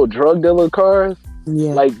 Yeah, them little drug dealer cars.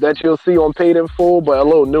 Yeah. That you'll see on Paid in Full, but a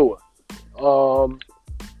little newer.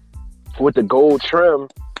 With the gold trim,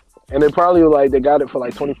 and they probably they got it for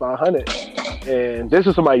 $2,500. And this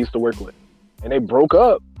is somebody I used to work with, and they broke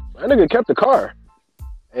up. That nigga kept the car,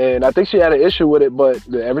 and I think she had an issue with it, but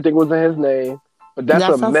everything was in his name. But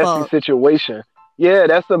that's a messy situation. Yeah,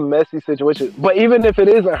 that's a messy situation. But even if it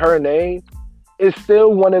isn't her name, it's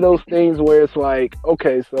still one of those things where it's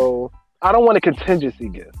okay, so I don't want a contingency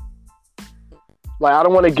gift. I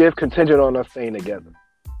don't want to give contingent on us staying together.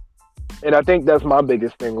 And I think that's my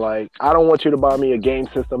biggest thing. Like, I don't want you to buy me a game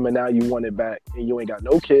system and now you want it back and you ain't got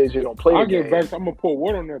no kids. You don't play I'll the give game. back. I'm gonna pour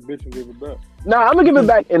water on that bitch and give it back. Nah, I'm gonna give it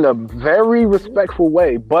back in a very respectful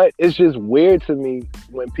way. But it's just weird to me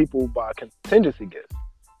when people buy contingency gifts.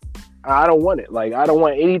 I don't want it. Like, I don't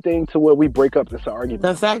want anything to where we break up this argument.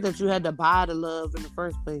 The fact that you had to buy the love in the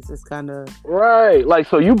first place is kind of right. Like,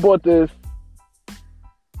 so you bought this,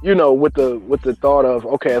 you know, with the thought of,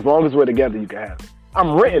 okay, as long as we're together, you can have it.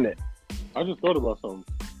 I'm renting it. I just thought about something.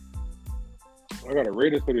 I got a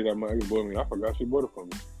Raiders hoodie that my ex bought me. I forgot she bought it for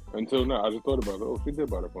me. Until now, I just thought about it. Oh, she did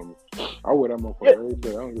buy it for me. I wear that motherfucker every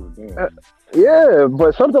day. I don't give a damn. Yeah,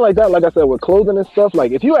 but something like that, like I said, with clothing and stuff,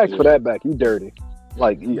 like, if you ask for that back, you dirty.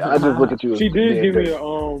 Like, I just look at you as she did give dirty.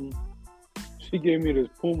 me she gave me this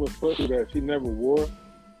Puma sweater that she never wore.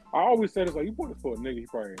 I always said it's like, you bought this for a nigga, he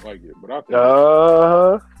probably ain't like it. But I think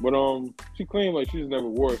But she claimed like she just never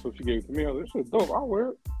wore it, so she gave it to me. I was like, this shit dope, I'll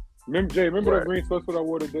wear it. Remember that green sweatshirt I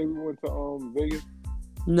wore the day we went to Vegas?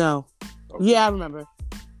 No. Okay. Yeah, I remember.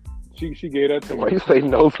 She gave that to me. Why you say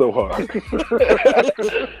no so hard?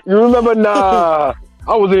 You remember? Nah,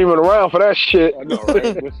 I wasn't even around for that shit. I know,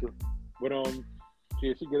 right? Listen. But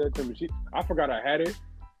she gave that to me. I forgot I had it.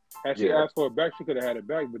 Had she asked for it back, she could have had it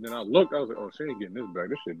back. But then I looked, I was like, oh, she ain't getting this back.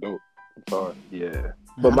 This shit dope. I'm sorry. Yeah.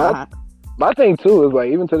 But my thing too is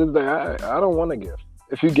like, even to this day, I don't want a gift.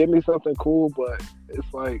 If you give me something cool, but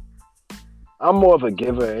it's like, I'm more of a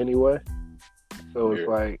giver anyway. So it's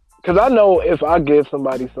like, because I know if I give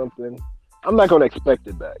somebody something, I'm not going to expect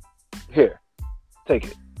it back. Here, take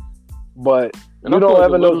it. But and you don't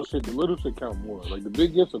ever know. The little shit count more. Like, the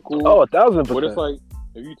big gifts are cool. Oh, 1,000%. But it's like,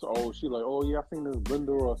 if you she like, oh yeah, I seen this blender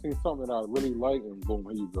or I seen something that I really like, and boom,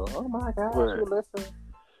 here you go. Oh my God, you listen.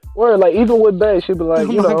 Word, like, even with Bay, she'd be like,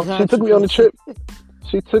 God, she took me on the trip.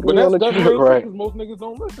 She took me on the trip, right? Because most niggas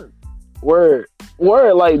don't listen. Word.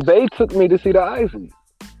 Like, they took me to see the Isleys.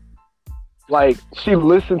 Like, she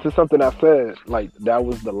listened to something I said. Like, that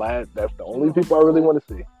was that's the only people I really want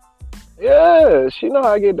to see. Yeah, she know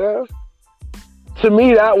how I get down. To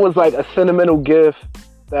me, that was like a sentimental gift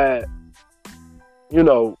that, you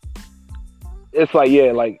know, it's like,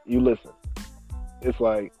 yeah, like, you listen. It's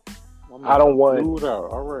like, I don't want... Move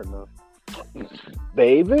out. All right, now.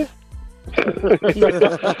 Baby?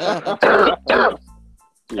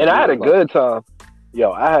 And I had a good time.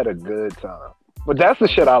 Yo, I had a good time. But that's the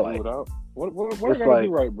shit I like. What I gotta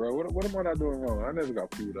do right, bro? What am I not doing wrong? I never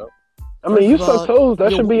got food up. I mean, you suck toes.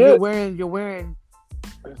 That should be it. You're wearing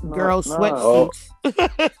girl sweatsuits.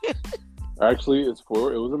 Oh. Actually, it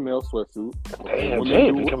was a male sweatsuit. Damn,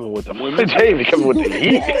 Jamie coming with the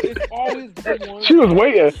heat. She was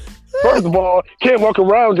waiting. First of all, can't walk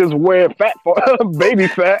around just wearing baby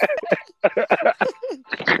fat.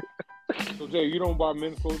 So Jay, you don't buy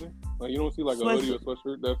men's clothing? Like, you don't see like a hoodie or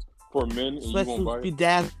sweatshirt that's for men, and you won't buy it?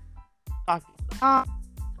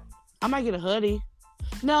 I might get a hoodie.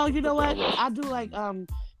 No, you know what? I do like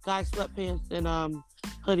guy sweatpants and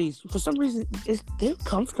hoodies. For some reason, they're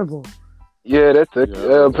comfortable. Yeah, they're thick.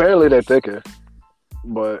 Apparently they're thicker.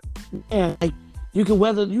 But yeah, like you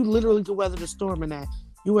literally can weather the storm in that.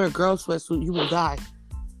 You wear a girl sweatsuit, you will die.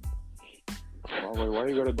 Why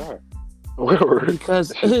you gotta die?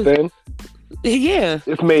 Because it's thin. Yeah.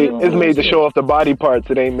 It's made to show off the body parts.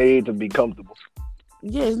 It ain't made to be comfortable.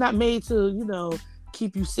 Yeah, it's not made to,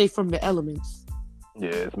 keep you safe from the elements. Yeah,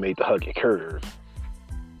 it's made to hug your curves.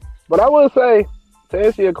 But I will say, to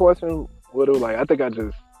answer your question, Whittle, like, I think I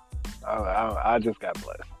just got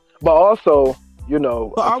blessed. But also,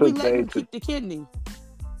 But are we letting you keep the kidney?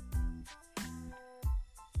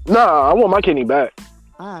 Nah, I want my kidney back.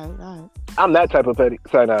 All right. I'm that type of petty.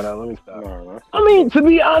 Sorry, no, let me stop. No. I mean, to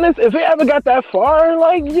be honest, if it ever got that far,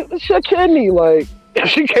 like, it's your kidney. Like, if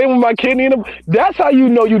she came with my kidney, that's how you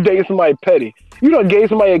know you dating somebody petty. You done gave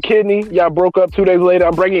somebody a kidney, y'all broke up 2 days later,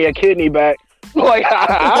 I'm bringing your kidney back. Like,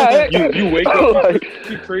 you wake up, like,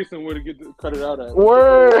 she tracing where to cut it out at.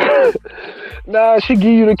 Word. Nah, she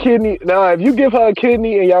give you the kidney. Nah, if you give her a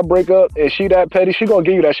kidney and y'all break up and she that petty, she gonna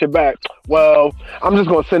give you that shit back. Well, I'm just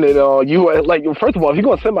gonna send it on you. Like, first of all, if you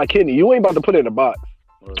gonna send my kidney, you ain't about to put it in a box.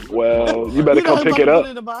 Well, you better come pick it up.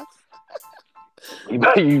 In a box?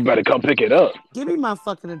 You better come pick it up. Give me my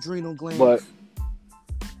fucking adrenal glands. But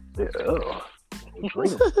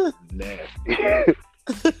adrenal nasty.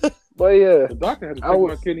 But yeah, the doctor had to check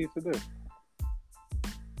my kidneys today.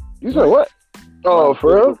 You said what? Oh,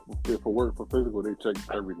 for real? For work, for physical, they check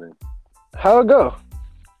everything. How'd it go?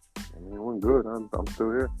 I mean, it went good. I'm still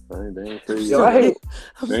here. They ain't say yo, I hate.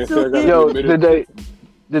 Yo, did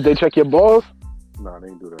they check your balls? Nah, they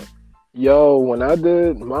didn't do that. Yo, when I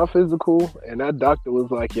did my physical, and that doctor was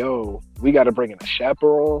like, "Yo, we got to bring in a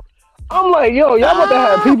chaperone." I'm like, yo, y'all about to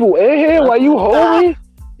have people in here while you hold me?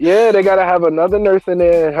 Yeah, they gotta have another nurse in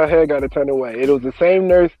there and her hair gotta turn away. It was the same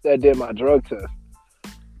nurse that did my drug test.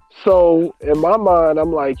 So in my mind,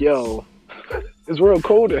 I'm like, yo, it's real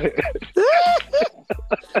cold in here.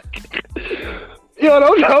 Yo,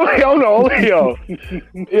 don't tell me I'm the only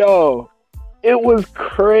yo. It was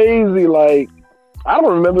crazy. Like, I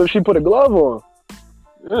don't remember if she put a glove on.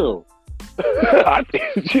 Ew. I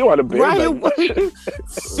think she want to be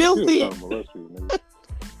filthy.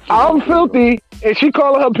 I'm filthy, and she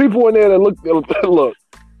calling her people in there to look.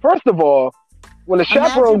 First of all, when the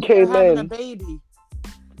chaperone came in, a baby.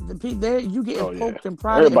 You getting poked and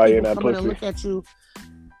prodded. Everybody in that pussy. And look at you.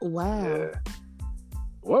 Wow. Yeah.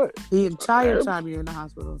 What? The entire time you're in the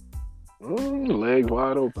hospital. Legs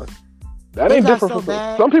wide open. That ain't different from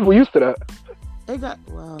some people used to that. It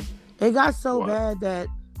got so bad that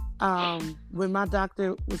when my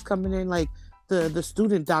doctor was coming in, like the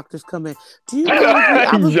student doctors come in. Do you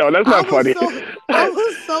know yo, that's not funny. I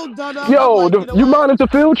was so done up. Yo, like, you mind if the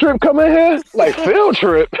field trip come in here? Like field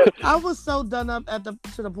trip? I was so done up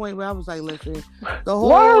to the point where I was like, listen, the whole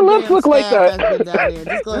why our lips look like that? Been down there.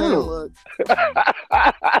 Just go ahead and look.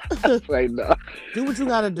 Like, nah. Do what you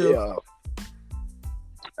gotta do. Yeah.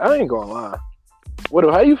 I ain't gonna lie.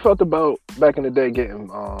 How you felt about back in the day getting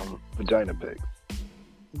vagina pics?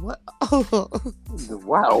 What?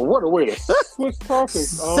 Wow, what a way to switch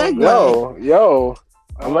topics. Yo,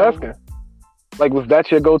 I'm asking. Like, was that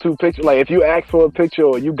your go-to picture? Like, if you asked for a picture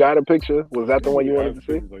or you got a picture, was that the one you wanted to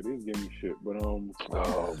see? Like, they didn't give me shit, but Oh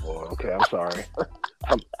boy. Okay, I'm sorry.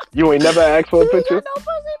 You ain't never asked for a picture?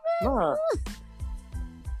 Nah.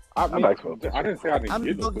 I didn't say I didn't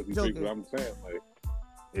get no pussy pics, but I'm saying like,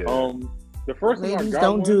 the first time I got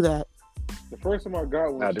don't do that. The first time I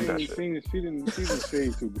got one, she didn't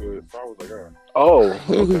shave too good, so I was like, oh,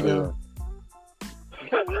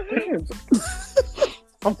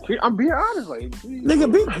 okay. I'm being honest, like,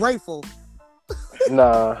 nigga, be grateful.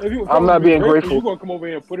 Nah, I'm not being grateful. You gonna come over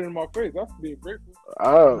here and put it in my face? That's being grateful.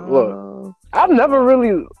 Look, I've never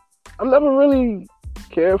really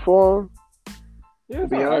cared for him. Yeah,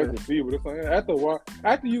 it's nice to see, but it's like after a while,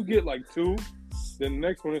 after you get like two, then the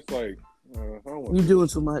next one it's like. You doing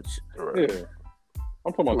too much. Yeah,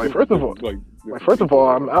 I'm talking about like first of all,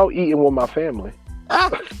 I'm out eating with my family. So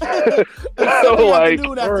like,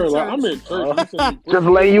 I'm in church. Just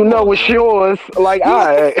letting you know it's yours. Like,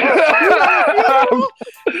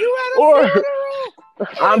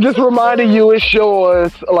 I'm just reminding you it's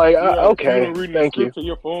yours. Like, okay, thank you.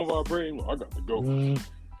 Your phone vibrating. I got to go.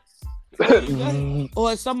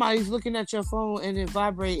 Or somebody's looking at your phone and it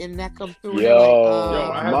vibrates and that comes through.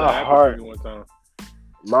 Yo, I had my heart. One time.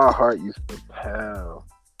 My heart used to pound.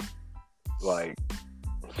 Like,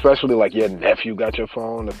 especially like your nephew got your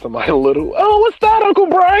phone or somebody little. Oh, what's that, Uncle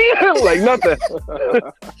Brian? Like nothing.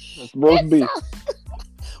 It's roast beef.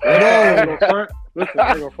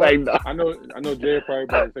 Listen, I know Jay probably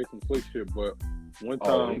about to say some slick shit, but one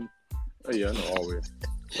time, I know always.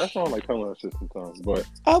 That's why I like telling her shit sometimes. But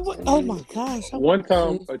oh my gosh! One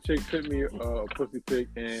time a chick sent me a pussy pic,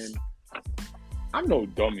 and I'm no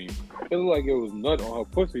dummy. It looked like it was nut on her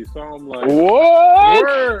pussy, so I'm like, what?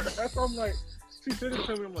 Word. That's why I'm like. She sent it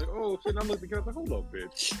to me. I'm like, oh shit! I'm looking at her. I was like, hold up,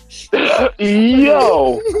 bitch.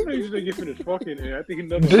 Yo. I think you should get finished fucking, and I think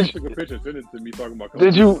another took a picture and sent it to me talking about.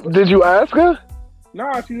 Did you ask her?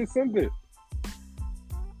 Nah, she just sent it.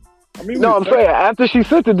 I mean, no, I'm saying after she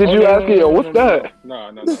sent it, did you ask her, yo, what's that? No.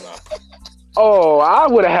 Oh, I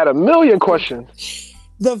would have had a million questions.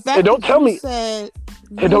 The fact and don't tell me, and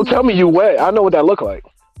don't tell me you wet. I know what that look like.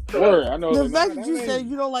 Word, I know. The fact that you said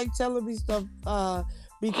you don't like telling me stuff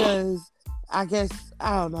because I guess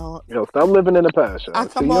I don't know. Yo, stop living in the past. I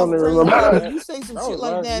come on, you say some shit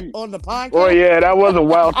like that on the podcast. Oh yeah, that was a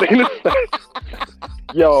wild thing to say.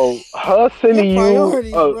 Yo, her sending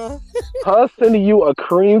you a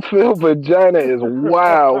cream-filled vagina is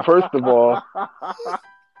wild. First of all,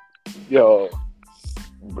 yo,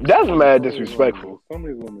 that's mad disrespectful. Some of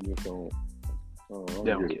these women just don't.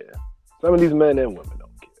 They don't care. Some of these men and women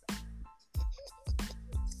don't care.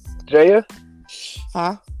 Jaya?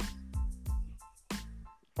 Huh?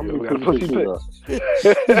 We got a pussy pic.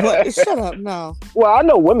 Shut up, no. Well, I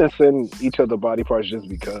know women send each other body parts just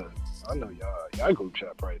because. I know y'all group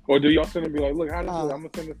chat right. Or do y'all send and be like, look, how does look? I'm gonna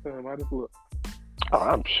send this to him. How does it look? Oh,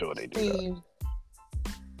 I'm sure they do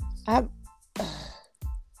that.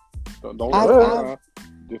 Don't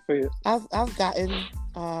just say it. I've gotten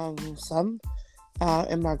some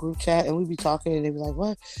in my group chat, and we be talking, and they be like,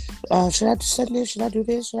 "What? Should I send this? Should I do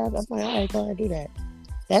this? I'm like, all right, go ahead, do that.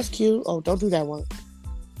 That's cute. Oh, don't do that one.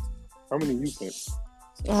 How many you sent?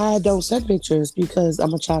 I don't send pictures because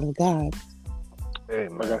I'm a child of God. Hey,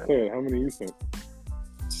 man. Like I said, how many you sent?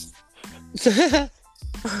 See, that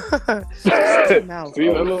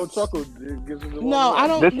little chuckle gives me the No, I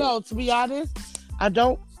don't know. To be honest, I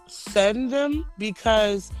don't send them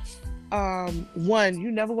because one,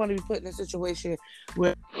 you never want to be put in a situation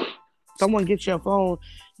where someone gets your phone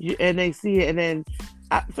and they see it, and then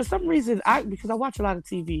for some reason, because I watch a lot of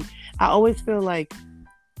TV, I always feel like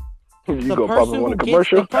you go pop on a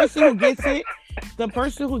commercial. The person who gets it, the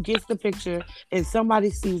person who gets the picture, and somebody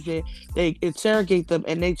sees it, they interrogate them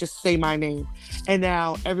and they just say my name, and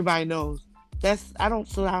now everybody knows. I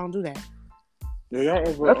don't do that. Yeah, y'all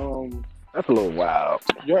ever That's a little wild.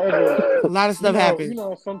 Y'all ever a lot of stuff happens. You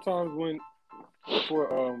know, sometimes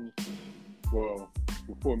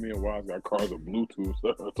before me and Wise got cars with Bluetooth,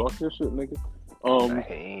 talk this shit, nigga.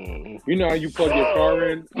 You know how you plug your car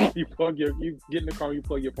in, you get in the car, you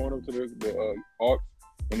plug your phone up to the aux,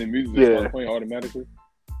 and the music just starts playing automatically.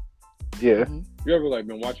 Yeah. You ever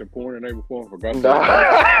been watching porn the night before and forgot?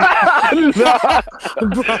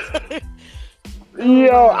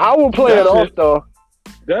 Yo, I will play it off though.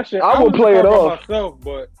 That shit, I will play it off myself,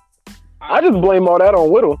 but I just blame all that on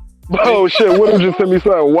Whittle. Oh shit, Whittle just sent me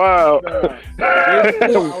something wild.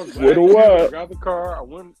 Whittle wild. I got the car. I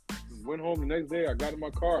went home the next day. I got in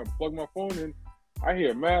my car and plugged my phone in. I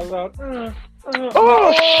hear mad loud.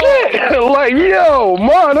 Oh shit! Like yo,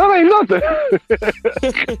 man, that ain't nothing.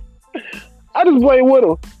 I just blame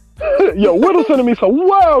Whittle. Yo, Whittle sending me some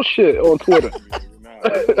wild shit on Twitter.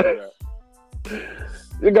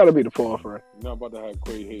 It gotta be the porn friend. You're not about to have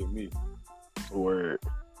Quay hate me. Word.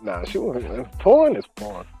 Nah, she wasn't. Porn is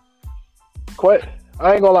porn. Quite.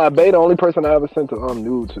 I ain't gonna lie, Bay the only person I ever sent a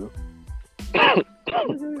nude to. A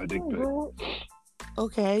dick pic.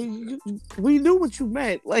 Okay, we knew what you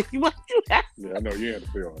meant. Like what you had. Yeah, I know you had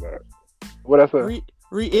to feel all that. What I said?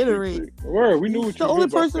 Reiterate. Word, we knew what you the meant. only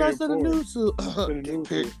person I sent a nude to.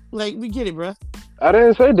 Like we get it, bruh. I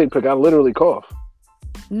didn't say dick pic. I literally coughed.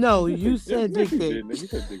 No, you said dick pic. You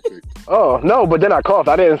said dick pic. Oh no, but then I coughed.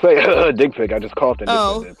 I didn't say dick pic. I just coughed and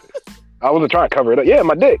said dick pic. I wasn't trying to cover it up. Yeah,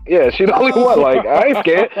 my dick. Yeah, she the only one. Like I ain't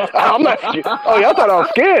scared. I'm not scared. Oh, y'all thought I was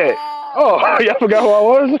scared. Oh, y'all forgot who I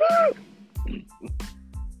was.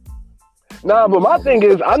 Nah, but my thing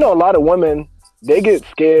is, I know a lot of women. They get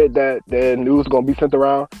scared that their news gonna be sent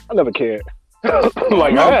around. I never cared.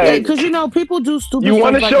 Like, because people do stupid. You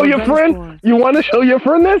want to show your friend? Porn. You want to show your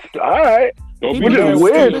friend this? All right. Which is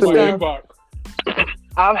weird to me.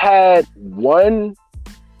 I've had one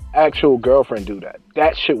actual girlfriend do that.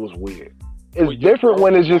 That shit was weird. It's different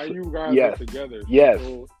when it's just together. Yes.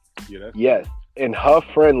 And her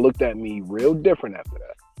friend looked at me real different after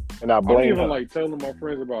that, and I blame her. Like telling my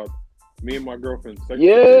friends about me and my girlfriend.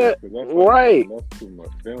 Yeah, right. That's too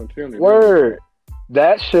much. They don't Word.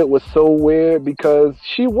 That shit was so weird because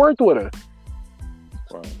she worked with her.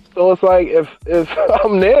 Wow. So it's like if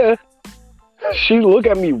I'm there, she look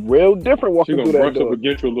at me real different walking through that door. She gonna brush up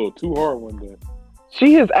against you a little too hard one day.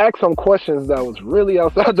 She has asked some questions that was really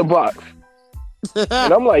outside the box.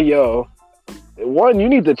 And I'm like, yo, one, you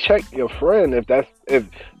need to check your friend if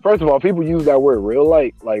first of all, people use that word real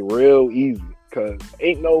like real easy, because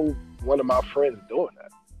ain't no one of my friends doing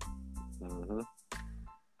that. Mm-hmm.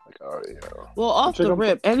 Like, oh yeah. Well, off the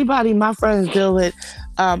rip, anybody my friends deal with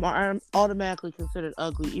are automatically considered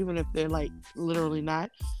ugly, even if they're like literally not,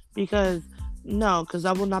 because I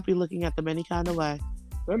will not be looking at them any kind of way.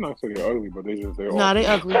 They're not saying they're ugly, but they ugly.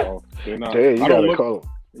 They're not. Hey, you gotta call.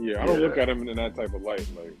 Yeah, I don't look at them in that type of light.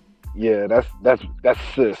 Like, yeah, that's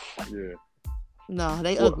sis. Yeah. No,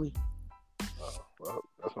 they ugly. Oh, well,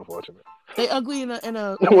 that's unfortunate. They ugly in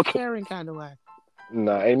a caring kind of way.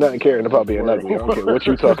 Nah, ain't nothing caring about being ugly. I don't care what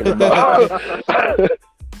you talking about.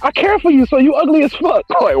 I care for you, so you ugly as fuck.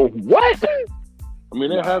 Like, what? I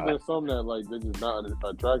mean, there have been some that like they're just not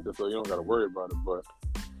attractive, so you don't gotta worry about it. But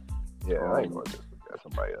yeah, I ain't gonna just look at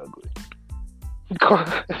somebody ugly.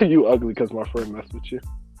 You ugly because my friend messed with you.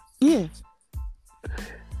 Yeah.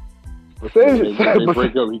 But they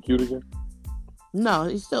break up. He cute again? No,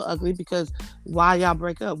 he's still ugly because why y'all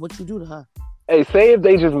break up? What you do to her? Hey, say if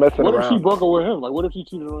they just messing around. What if she broke up with him? Like, what if she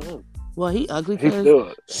cheated on him? Well, he ugly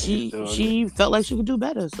because she felt like she could do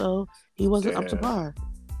better, so he wasn't up to par.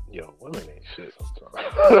 Yo, women ain't shit sometimes.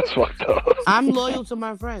 That's fucked up. I'm loyal to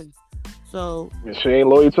my friends, so. And she ain't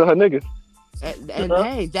loyal to her niggas. And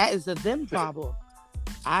hey, that is a them problem.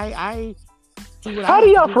 I do what how do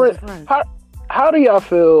y'all friends? How do y'all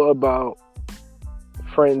feel about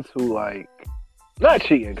friends who like not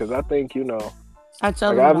cheating? Because I think I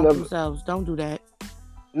tell them about themselves. Don't do that.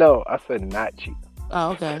 No, I said not cheating.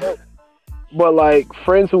 Oh, okay. but like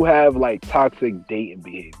friends who have like toxic dating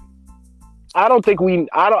behavior. I don't think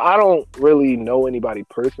I don't really know anybody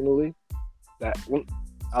personally that.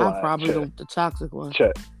 I probably the toxic one.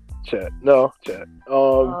 Chet. No, Chet. I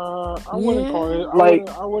wouldn't call it. Like,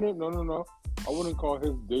 I wouldn't. No. I wouldn't call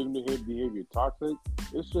his dating behavior toxic.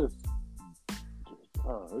 It's just.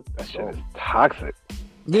 That shit is toxic.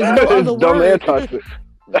 There's no other dumb word. and toxic.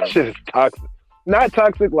 That shit is toxic. Not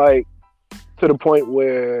toxic like to the point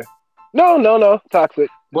where. No, toxic.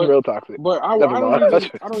 It's real toxic. But I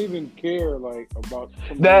don't even care like about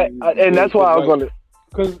that, and that's why I was gonna.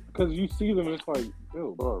 Because you see them, and it's like,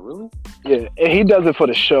 ew, bro, really? Yeah, and he does it for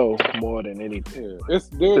the show more than anything. Yeah,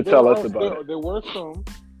 to tell us about it. There were some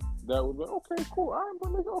that was like, okay, cool, all right, but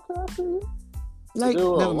nigga, okay, I see you. Like,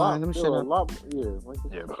 never mind, let me shut up.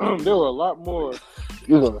 There were a lot more.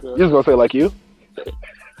 You was gonna say like you?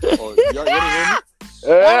 Oh, y'all didn't hear me?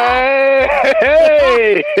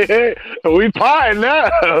 Hey, we pie now.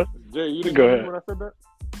 Jay, you didn't go hear ahead. me when I said that?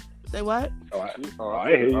 Say what? I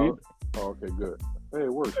hear you. Oh, okay, good. Hey,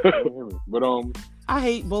 it works. You didn't hear me. But I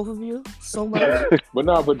hate both of you so much.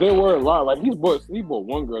 but there were a lot. Like he brought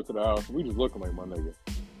one girl to the house. We just looking like my nigga.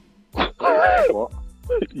 Well,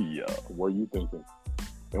 yeah. What are you thinking?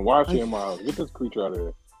 And why is she in my house? Get this creature out of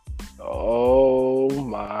here. Oh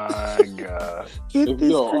my god. Get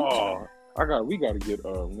this creature. We gotta get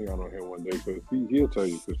Leon on here one day because he'll tell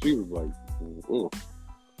you because she was like, ooh.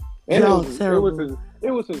 And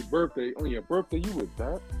it was his birthday. On your birthday, you was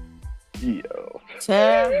that? Yo.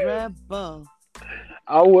 Terrible.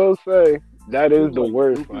 I will say that is the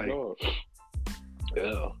worst. Like,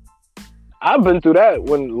 yeah. I've been through that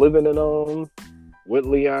when living in with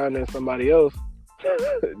Leon and somebody else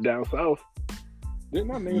down south.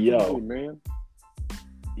 Didn't I name somebody, man?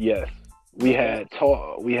 Yes. We had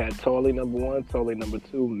Tolly number 1, Tolly number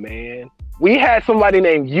 2, man. We had somebody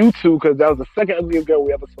named U2 because that was the second ugliest girl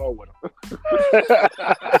we ever saw with him.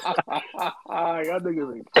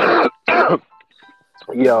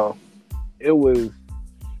 Yo, it was.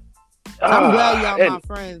 I'm glad y'all my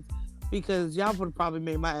friends because y'all would have probably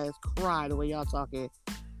made my ass cry the way y'all talking.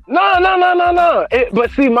 No. But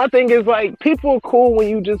see, my thing is like people are cool when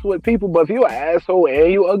you just with people, but if you an asshole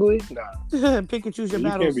and you ugly, nah. Pick and choose your You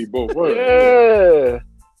battles. can't be both. Right? Yeah.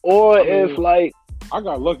 Or if like I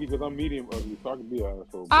got lucky because I'm medium ugly, so I can be an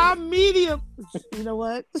asshole. I'm medium. You know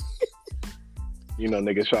what? You know,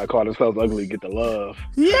 niggas try to call themselves ugly, get the love.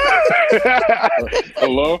 Yeah.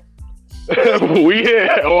 Hello? We here.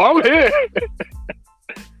 Oh, I'm here.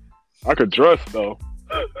 I could dress though.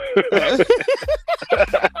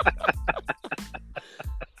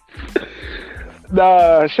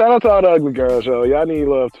 Nah, shout out to all the ugly girls, yo. Y'all need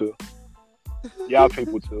love too. Y'all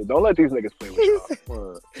people too. Don't let these niggas play with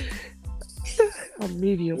y'all. I'm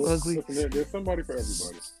medium ugly. There's somebody for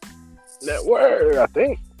everybody. That word, I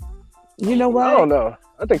think. You know what? I don't know.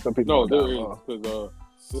 I think some people. No, there is because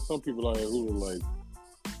there's some people out here who are like,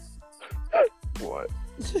 what?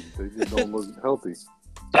 They just don't look healthy.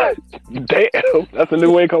 Damn, that's a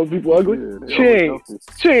new way to call people ugly. Yeah,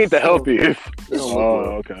 she ain't the healthiest.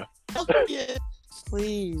 Oh, okay. Yeah.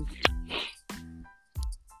 Please.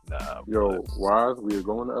 Nah. Yo, Wise, we are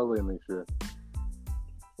going to LA next year.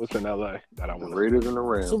 What's in LA that I want? The Raiders and the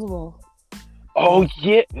Rams. Super Bowl. Oh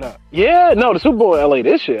yeah, no, the Super Bowl in LA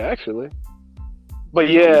this year actually. But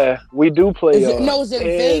yeah, we do play. No, it's in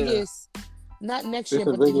Vegas. Not next year,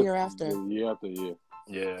 but the year after. The year after year.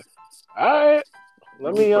 Yeah. All right.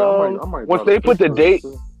 Let me I might once they put the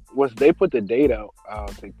date out, I'll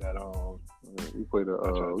take that on. Yeah, we played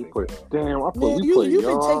You've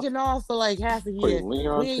been taking off for like half a year. We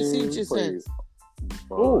ain't seen you since.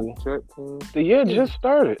 Ooh, the year just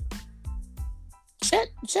started. Chet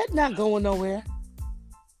not going nowhere.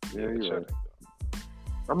 Yeah, you're right.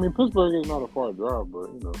 I mean, Pittsburgh is not a far drive,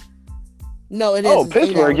 but you know. No, it is. Oh,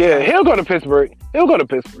 Pittsburgh, yeah. He'll go to Pittsburgh.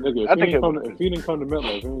 Nigga, I think if he didn't come to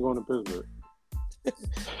MetLife, he ain't going to Pittsburgh.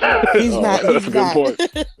 He's not. That's a good point.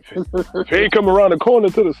 If he ain't come around the corner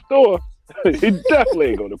to the store, he definitely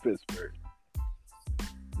ain't going to Pittsburgh.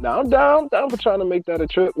 Now I'm down for trying to make that a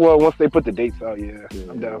trip. Well, once they put the dates out, yeah.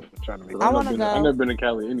 I'm down for trying to make that. I've never been to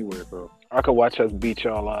Cali anywhere, so I could watch us beat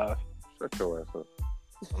y'all live. Shut your ass up.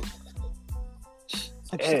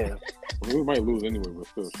 Damn. We might lose anyway, but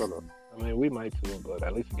still, shut up. I mean, we might too, but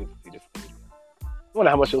at least we get to see the stadium. I wonder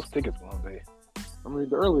how much those tickets gonna be. I mean,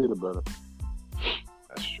 the earlier the better.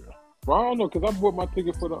 That's true. Well, I don't know, because I bought my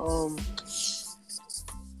ticket for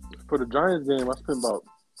the Giants game. I spent about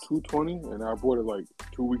 $220, and I bought it like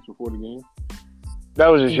 2 weeks before the game. That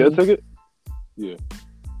was just your ticket? Yeah.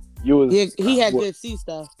 He had good seats,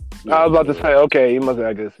 though. I was about to say, okay, he must have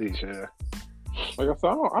had good seats, yeah. Like I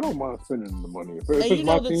said, I don't mind spending the money. If and it's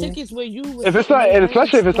my the team, tickets where you if it's not, and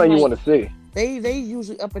especially if it's something you want to see, they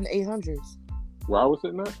usually up in the 800s. Where I was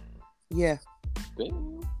sitting at? Yeah.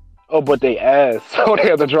 Damn. Oh, but they asked, so they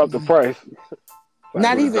have to drop the price.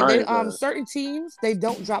 Not even they, certain teams, they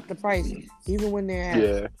don't drop the price even when they're asked.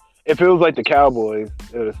 Yeah. If it was like the Cowboys,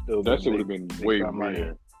 it would have still that shit would have been way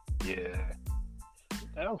more. Yeah.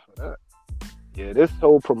 Down for that. Yeah, this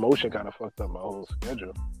whole promotion kind of fucked up my whole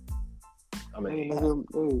schedule. I mean,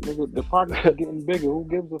 the pockets are getting bigger. Who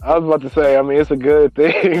gives a fuck? I was about to say, I mean, it's a good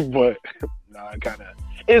thing, but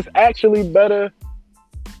it's actually better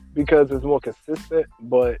because it's more consistent,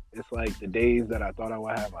 but it's like the days that I thought I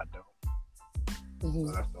would have, I don't. Mm-hmm.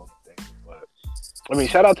 So that's the only thing. But I mean,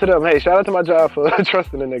 shout out to them. Hey, shout out to my job for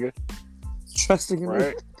trusting a nigga. Trusting a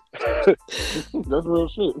right? That's real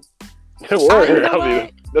shit.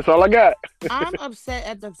 That's all I got. I'm upset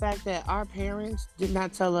at the fact that our parents did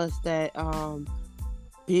not tell us that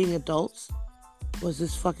being adults was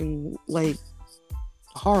this fucking like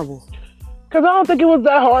horrible. Because I don't think it was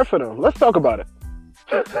that hard for them. Let's talk about it.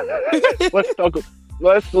 Let's talk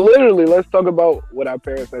about what our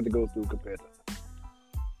parents had to go through compared to,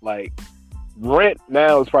 like, rent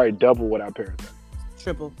now is probably double what our parents had.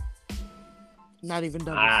 Triple. Not even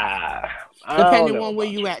double. Depending on where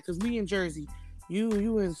you at, because we in Jersey,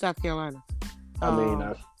 you in South Carolina. I mean,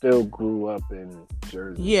 I still grew up in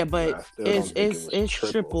Jersey. Yeah, but it's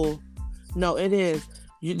triple. No, it is.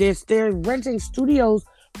 They're renting studios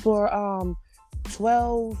for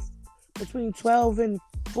between 12 and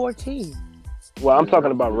 14. Well, I'm talking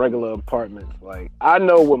about regular apartments. Like, I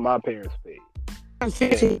know what my parents paid.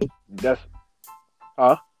 15.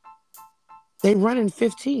 They running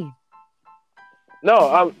 15.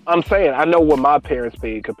 No, I'm saying I know what my parents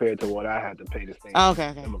paid compared to what I had to pay to stay.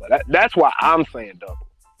 Okay. That's why I'm saying double.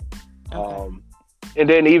 Okay. And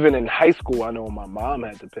then even in high school, I know my mom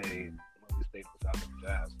had to pay when we stayed on South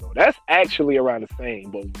Carolina. So that's actually around the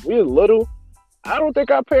same. But when we were little, I don't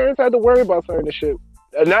think our parents had to worry about certain shit.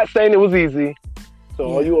 I'm not saying it was easy. So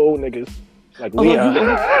all you old niggas like Leon.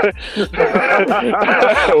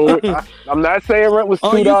 I'm not saying rent was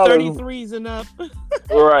 $2. You 33s and up.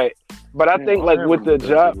 Right. But I think like with the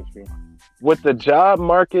job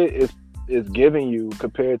market is giving you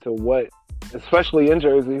compared to what, especially in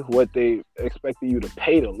Jersey, what they expected you to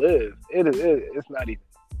pay to live, it's not even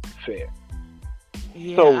fair.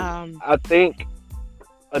 Yeah, so I think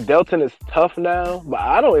adulting is tough now, but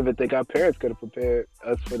I don't even think our parents could have prepared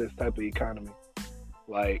us for this type of economy.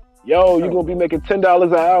 Like, yo, you're gonna be making $10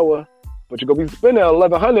 an hour, but you're gonna be spending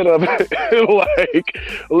 $1,100 of it, like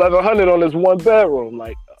 $1,100 on this one bedroom.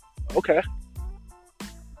 Like, okay.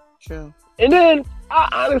 True. And then I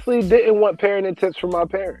honestly didn't want parenting tips from my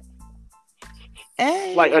parents.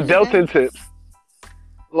 Like adulting tips.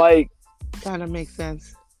 Like, kind of makes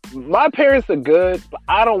sense. My parents are good, but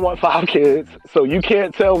I don't want 5 kids, so you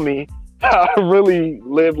can't tell me how to really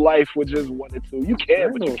live life with just 1 or 2. You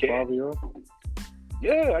can, but you can't.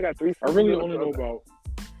 Yeah, I got 3 sisters. I really only know about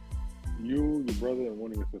you, your brother, and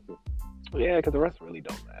one of your sisters. Yeah, because the rest really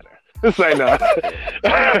don't matter. Say no.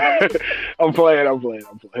 I'm playing.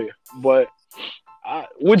 But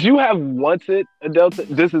would you have wanted adulting?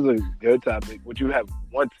 This is a good topic. Would you have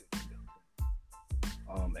wanted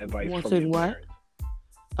advice from your parents?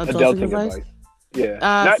 Adulting advice? Yeah.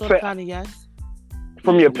 Not so kind of yes.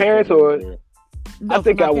 From your parents or? No, I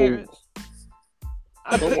think I would.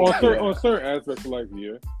 On certain aspects of life,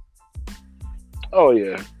 yeah. Oh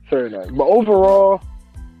yeah, certain. But overall,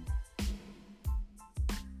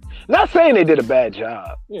 not saying they did a bad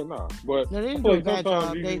job. Yeah, nah. But no, they didn't do a bad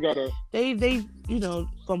job. They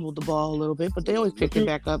fumbled the ball a little bit, but they always picked it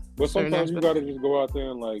back up. But sometimes you gotta just go out there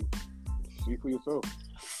and like see for yourself.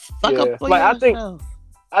 Fuck up for yourself.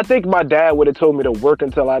 I think my dad would have told me to work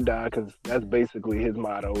until I die, because that's basically his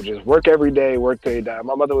motto. Just work every day, work till you die.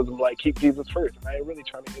 My mother was like, keep Jesus first. And I ain't really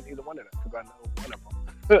trying to get either one of them, because I know one of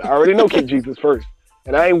them. I already know keep Jesus first.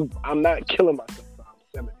 And I'm not killing myself until I'm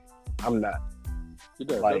 70. I'm not. You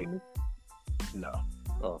dad like, no.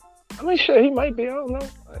 Oh. I mean, shit, he might be. I don't know.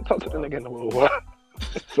 I ain't talked to the nigga in a little while.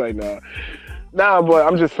 It's like, nah. Nah, but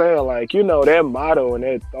I'm just saying, like, you know, their motto and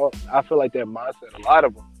their thought, I feel like their mindset, a lot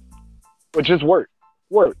of them, would just work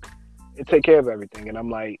and take care of everything. And I'm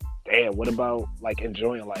like, damn, what about like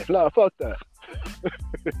enjoying life? No, fuck that.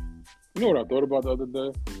 You know what I thought about the other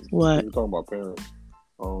day? What? We were talking about parents.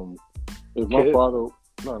 If my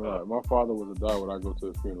father was to die, would I go to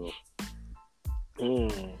his funeral?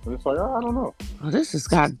 And it's like, I don't know. Oh, this has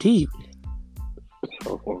got deep.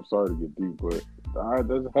 I'm sorry to get deep, but I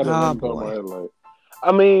just had a thought in my head, like,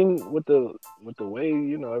 I mean, with the way,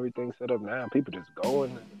 you know, everything's set up now, people just go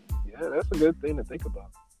and Yeah, that's a good thing to think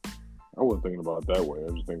about. I wasn't thinking about it that way. I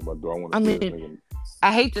was just thinking about, do I want to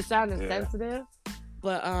I hate to sound insensitive,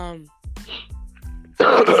 but I just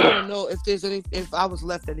want to know if there's if I was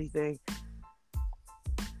left anything.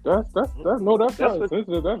 That's not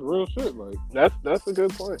sensitive. That's real shit. Like that's a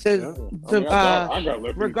good point. I got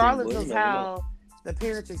left regardless of how the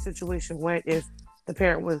parenting situation went, if the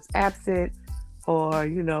parent was absent or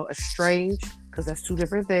estranged, because that's two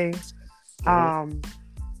different things. Mm-hmm.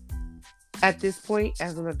 At this point,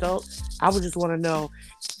 as an adult, I would just want to know: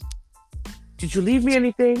 did you leave me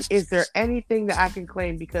anything? Is there anything that I can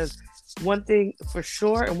claim? Because one thing for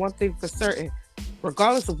sure and one thing for certain,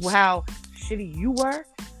 regardless of how shitty you were,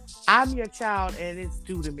 I'm your child and it's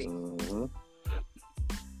due to me. Mm-hmm.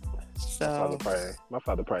 So my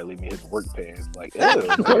father probably leave me his work pants. Like, ew.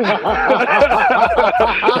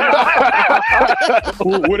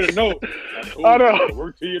 With a note. I know.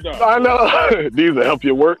 Work to your dog. I know. These will help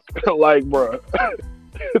you work. Like, bro,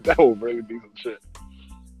 that would really be some shit.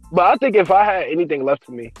 But I think if I had anything left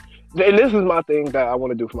to me, and this is my thing that I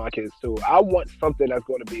want to do for my kids too, I want something that's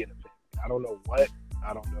going to be in the family. I don't know what.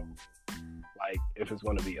 I don't know. Like, if it's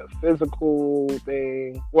going to be a physical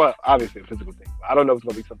thing. Well, obviously a physical thing. But I don't know if it's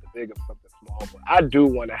going to be something big or something small. But I do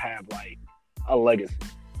want to have, like, a legacy.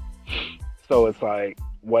 So it's like,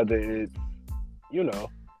 whether it's, a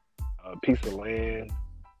piece of land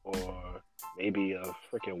or maybe a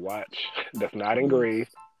freaking watch that's not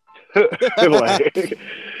engraved.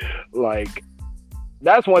 like,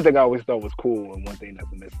 that's one thing I always thought was cool and one thing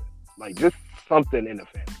that's missing. Like, just something in the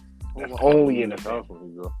family. That's only in the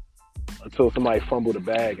family. Until somebody fumble the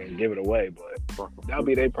bag and give it away, but that'll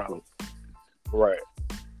be their problem. Right.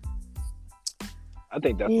 I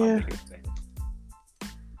think that's my biggest thing.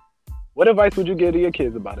 What advice would you give to your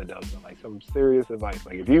kids about adulting? Like some serious advice.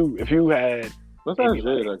 Like if you had, let's ask Jay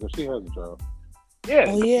that because she has a job. Yeah.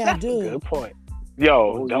 Oh yeah, I do. Good point.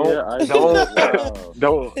 Yo, don't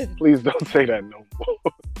please don't say that no more.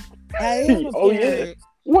 I am a parent. Yeah.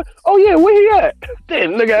 What? Oh yeah, where he at?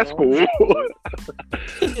 Damn, nigga at school.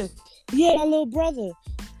 Yeah, my little brother.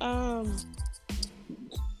 I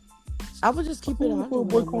would just keep it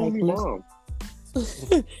 100.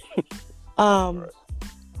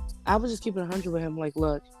 I would just keep it 100 with him. Like,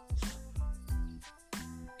 look,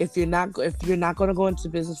 if you're not going to go into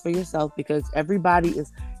business for yourself, because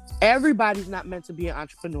everybody's not meant to be an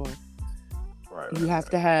entrepreneur. Right. You have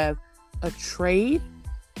to have a trade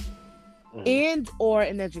and or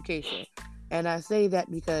an education. And I say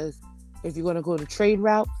that because if you're going to go the trade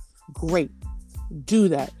route, great, do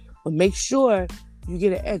that. But make sure you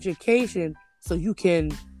get an education so you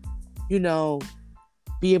can,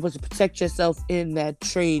 be able to protect yourself in that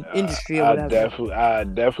trade industry or whatever. I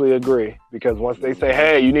definitely agree. Because once they say,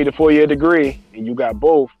 hey, you need a 4-year degree, and you got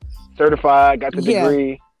both, certified, got the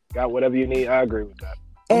degree, got whatever you need, I agree with that.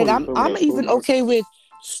 And I'm even okay with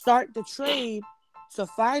start the trade to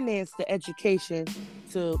finance the education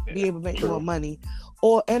to be able to make more money.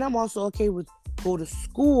 And I'm also okay with go to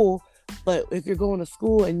school, but if you're going to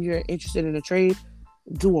school and you're interested in a trade,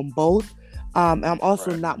 do them both. I'm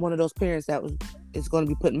also not one of those parents that is going to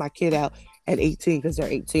be putting my kid out at 18 because they're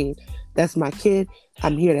 18. That's my kid.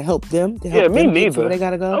 I'm here to help them. Me neither. They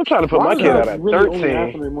gotta go. I'm trying to put my kid out at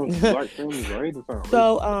 13.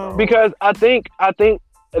 So, because I think,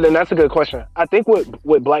 and then that's a good question. I think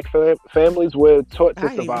with black families, we're taught to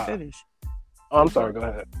survive. Oh, I'm sorry. Go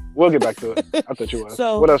ahead. We'll get back to it. I thought you were.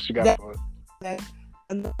 So what else you got for us?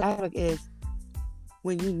 Another topic is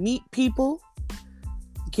when you meet people,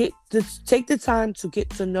 take the time to get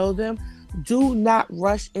to know them. Do not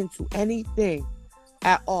rush into anything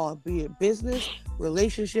at all, be it business,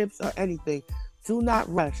 relationships, or anything. Do not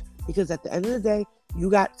rush, because at the end of the day, you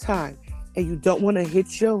got time, and you don't want to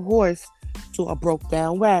hitch your horse to a broke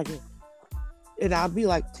down wagon. And I'll be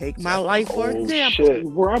like, take my life for example.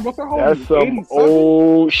 That's some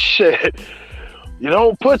old shit. You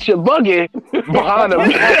don't put your buggy behind a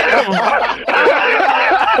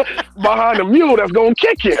mule that's gonna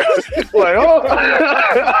kick you. Like, oh.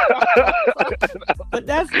 But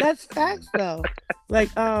that's facts though. Like,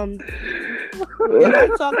 and I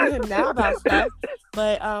talk to him now about stuff,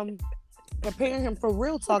 but preparing him for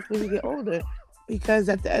real talk when he get older. Because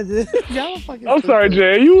at the end of the y'all fucking. I'm sorry,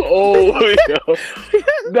 Jay. You old.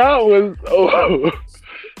 That was old.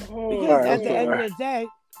 Because at the end of the day,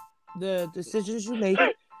 the decisions you make,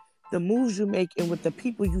 the moves you make, and with the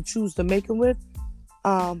people you choose to make them with,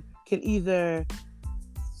 can either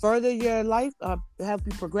further your life, help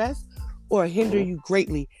you progress, or hinder you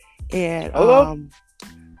greatly. And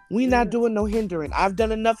we not doing no hindering. I've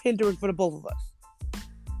done enough hindering for the both of us.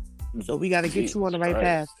 So we got to get you on the right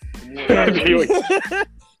path.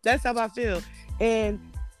 That's how I feel. And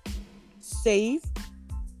savings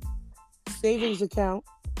account,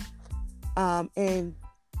 and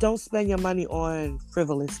don't spend your money on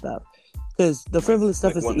frivolous stuff, because the frivolous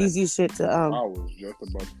stuff is the easiest shit to. I was just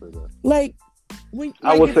about to say that. Like,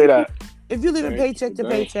 I would say that if you live in paycheck to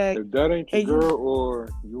paycheck, if that ain't your girl, or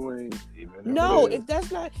you ain't even. No, if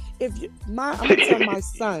that's not, I'm gonna tell my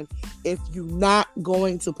son, if you're not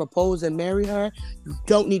going to propose and marry her, you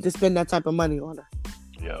don't need to spend that type of money on her.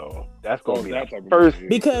 Yo, that's gonna be the first,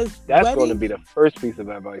 because that's gonna be the first piece of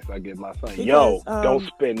advice I give my son. Yo, don't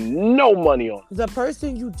spend no money on the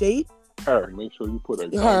person you date. Her, make sure you put her.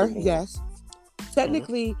 Yes,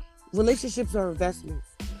 technically, relationships are investments.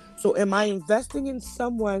 So, am I investing in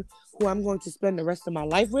someone who I'm going to spend the rest of my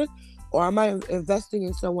life with, or am I investing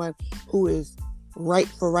in someone who is right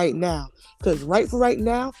for right now? Because right for right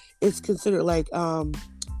now is considered like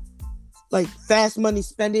fast money,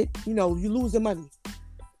 spend it. You know, you lose the money.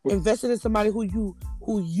 Investing in somebody who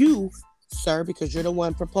you, sir, because you're the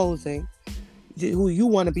one proposing, who you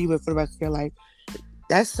want to be with for the rest of your life.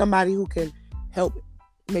 That's somebody who can help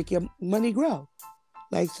make your money grow.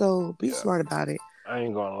 Like, so be smart about it. I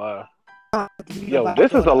ain't gonna lie. Yo,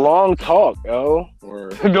 this is a long talk, yo.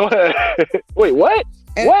 Go ahead. Wait, what?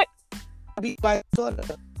 And what? Be my daughter.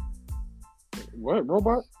 What,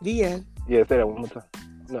 robot? The end. Yeah, say that one more time.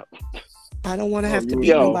 No. I don't want to have to beat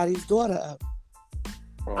nobody's daughter up.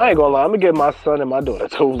 I ain't gonna lie. I'm gonna give my son and my daughter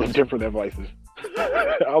totally different advices.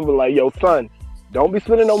 I'm like, yo, son, don't be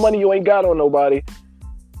spending no money you ain't got on nobody.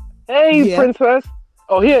 Hey, princess.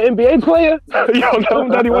 Oh, he an NBA player? Yo, tell him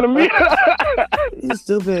that he want to meet. You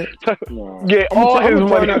stupid. Get all his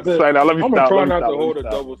money. I'm gonna try not to hold a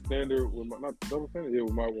double standard with my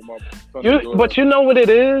with my son. But you know what it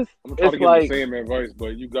is? I'm gonna try to give him the same advice,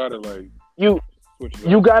 but you gotta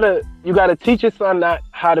you gotta teach your son not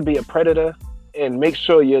how to be a predator, and make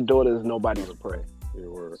sure your daughter is nobody's prey.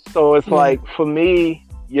 So it's like, for me,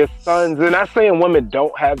 your sons, and I'm saying women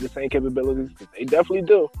don't have the same capabilities, because they definitely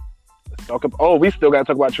do. We still gotta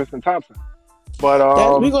talk about Tristan Thompson, but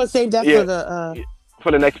we're gonna save that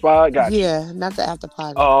for the next pod. Gotcha. Yeah, not the after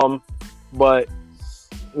pod. But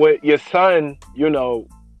with your son, you know,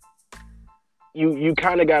 you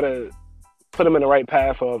kind of gotta put him in the right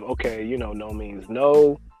path of, okay, you know, no means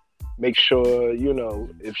no. Make sure, you know,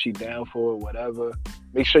 if she down for it, whatever.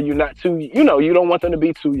 Make sure you're not too, you know, you don't want them to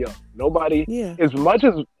be too young. Nobody, as much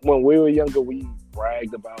as when we were younger, we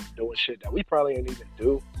bragged about doing shit that we probably didn't even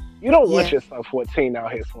do. You don't want your son 14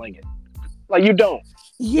 out here slinging. Like, you don't.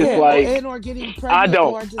 Yeah, it's like, or getting pregnant. I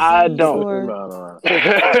don't.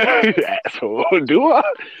 Asshole. Do I?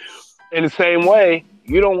 In the same way,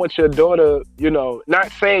 you don't want your daughter, you know,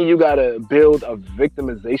 not saying you got to build a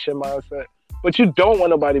victimization mindset, but you don't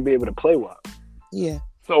want nobody to be able to play with her. Yeah.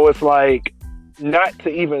 So it's like, not to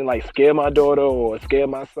even like scare my daughter or scare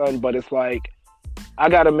my son, but it's like, I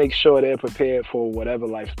got to make sure they're prepared for whatever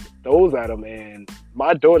life throws at them. And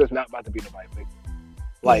my daughter's not about to be nobody's victim.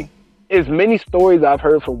 Like, as many stories I've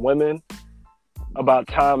heard from women about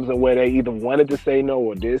times in where they either wanted to say no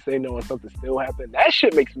or did say no and something still happened, that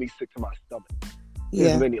shit makes me sick to my stomach.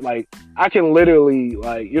 Yeah. Like, I can literally,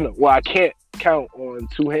 like, you know, well, I can't count on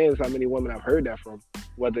two hands how many women I've heard that from,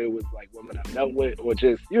 whether it was like women I've dealt with or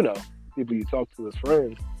just, you know, people you talk to as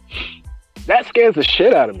friends. That scares the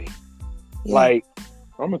shit out of me. Yeah. Like,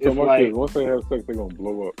 I'm gonna tell my kids, once they have sex, they're gonna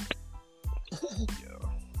blow up.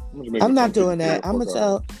 I'm not doing that. I'm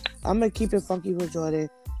gonna keep it funky with Jordan.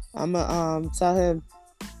 I'm gonna tell him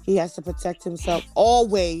he has to protect himself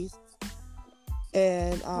always.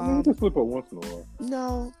 And you can slip up once in a while.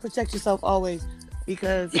 No, protect yourself always,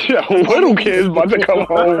 because little kids about to come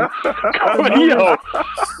home.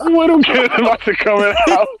 Little kids about to come in the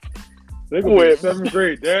house. They're gonna be 7th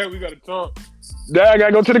grade. Dad, we gotta talk. Dad, I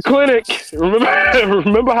gotta go to the clinic.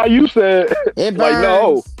 Remember how you said, it like,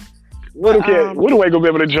 no. Little kid, Whittlez ain't gonna be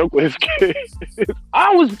able to joke with his kid.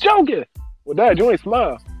 I was joking. Well, Dad, you ain't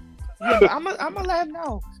smile. Yeah, but I'm gonna let him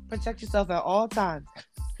know. Protect yourself at all times,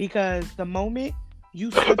 because the moment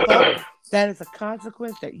you slip up, that is a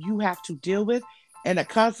consequence that you have to deal with, and a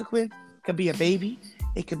consequence could be a baby,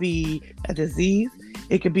 it could be a disease,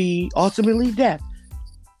 it could be ultimately death.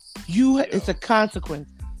 It's a consequence.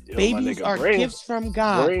 Babies are gifts from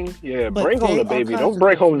God. Bring home the baby. Don't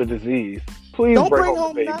bring home the disease. Please don't bring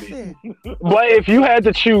home the baby. Nothing. But if you had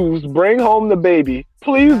to choose, bring home the baby.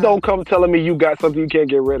 Please don't come telling me you got something you can't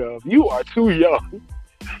get rid of. You are too young.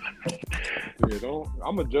 Yeah, don't.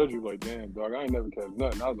 I'm gonna judge you like, damn, dog. I ain't never catch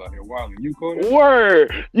nothing. I was out here wilding. You caught it?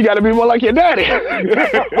 Word. You got to be more like your daddy.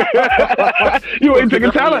 You ain't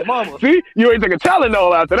taking talent. See, you ain't taking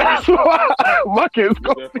Tylenol after that. My kids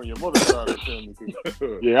go. That from your mother's side of the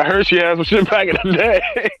family. Yeah, I heard she had some shit back in the day.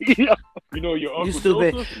 You know your uncle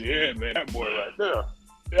stupid. Joseph? Yeah, man, that boy right there.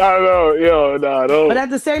 I know, yo, nah, no. But at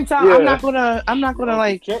the same time, Yeah. I'm not gonna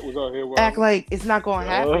like Chet was out here act like it's not gonna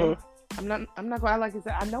happen. I'm not gonna act like it's.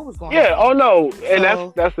 I know it's gonna happen. Yeah, oh no, and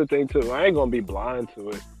So- that's the thing too. I ain't gonna be blind to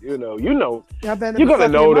it. You know. Y'all better You're be gonna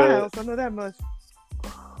fucking know in my that. house. I know that much.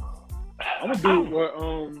 I'm gonna do what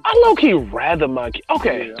I low key rather my kid.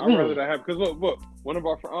 Okay, Yeah, I'd rather that happen because look, one of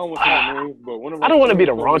our friends. I don't want to say names, but one of our I don't want to be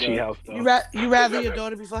the friends told me raunchy that- house though. You rather your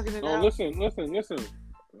daughter be fucking in the No, house? listen.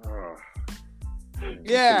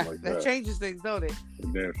 Yeah, Like that changes things, don't it?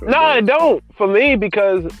 Damn sure No, I does. don't. For me,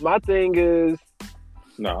 because my thing is,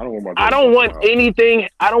 No, I don't want my. I don't want anything.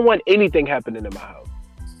 I don't want anything happening in my house.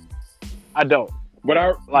 I don't. But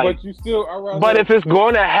Like- you still. I rather. But if it's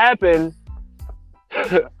going to happen,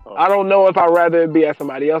 I don't know if I'd rather it be at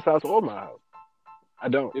somebody else's house or my house. I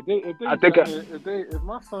don't. If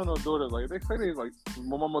my son or daughter like they say they like,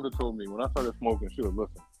 what my mother told me when I started smoking, she was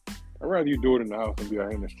listen. I'd rather you do it in the house than be out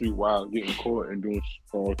here in the street wild, getting caught and doing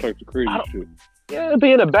all types of crazy shit. Yeah,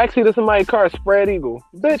 be in the backseat of somebody's car, spread eagle.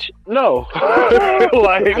 Bitch, no.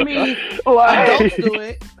 Like, I mean, like, adults do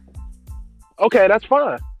it. okay, that's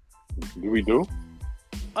fine. Do we do?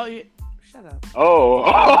 Oh yeah, shut up. Oh,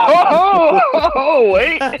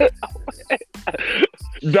 wait.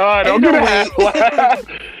 Nah, don't get a half laugh.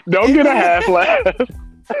 Don't get a half laugh.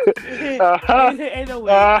 Ain't no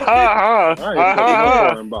way. I ain't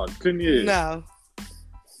talking about 10 years. No.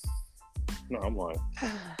 No, I'm lying.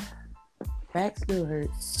 Back still hurt.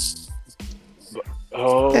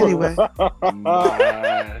 Oh, Anyway.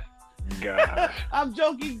 my gosh. I'm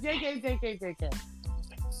joking. JK.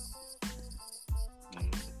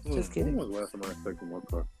 Just kidding. When was the last time I checked in my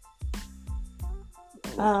car?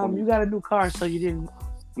 You got a new car, so you didn't.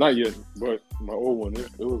 Not yet, but my old one, it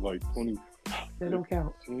was like 20. They don't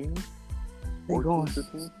count. 15, They gone.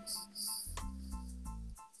 15.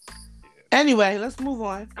 Anyway, let's move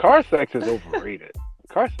on. Car sex is overrated.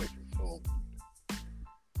 Car sex is so.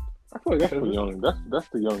 I feel like that's for young. That's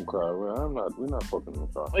the young crowd. We're not fucking in the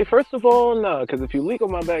car. Like, first of all, no, because if you leak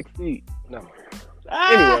on my back seat, no.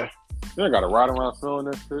 Ah! Anyway, You ain't got to ride around smelling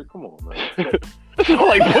that shit. Come on, man. it's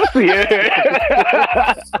like pussy.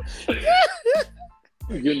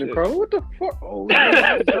 You get in the car. What the fuck? Oh,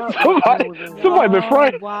 Somebody been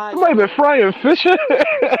frying. Wild. Somebody been frying fish.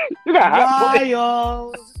 You got hot plate.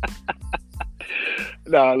 Wild.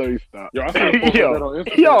 Nah, let me stop. Yo, I seen a post Yo, that on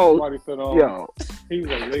Instagram. yo, Somebody said, Yo, he was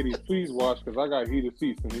like, ladies, please watch because I got heated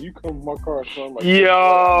seats. And then you come in my car, so I'm like,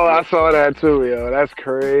 I saw that too, yo. That's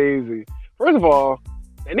crazy. First of all,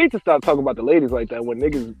 they need to stop talking about the ladies like that when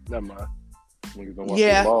niggas. Never mind. Niggas don't watch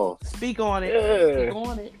Yeah. the balls. Speak on it. Yeah. Speak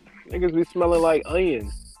on it. Niggas be smelling like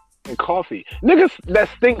onions and coffee. Niggas that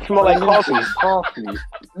stink smell like coffee. Coffee.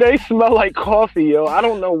 They smell like coffee, yo. I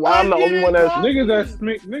don't know why I'm the only one that's Niggas that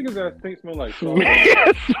stink smell like sauce.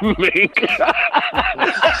 smink.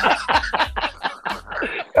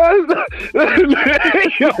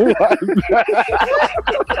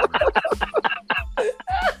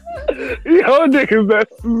 Yo, niggas that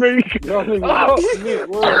smink. Y'all niggas stink.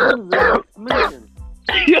 What is that stinking?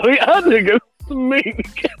 Yo, y'all niggas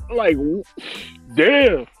smink. Like,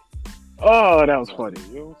 damn. Oh, that was funny.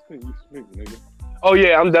 You don't stink, you stink, nigga. Oh,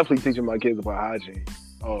 yeah, I'm definitely teaching my kids about hygiene.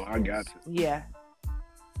 Oh, I got to. Yeah.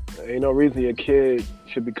 Ain't no reason your kid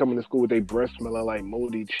should be coming to school with their breath smelling like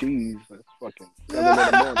moldy cheese. That's fucking 7 in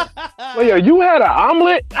the morning. Well, yo, you had an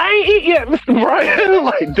omelet? I ain't eat yet, Mr. Brian.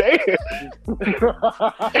 Like, damn.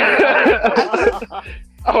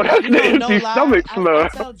 Oh, that's the empty stomach smell.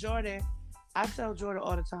 I tell Jordan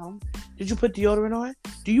all the time, did you put deodorant on?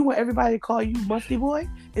 Do you want everybody to call you Musty Boy?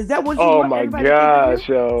 Is that what you Oh want my everybody to think of gosh,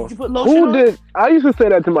 you? yo. Did you put lotion Who on? did? I used to say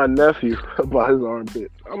that to my nephew about his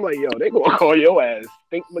armpits. I'm like, yo, they gonna call your ass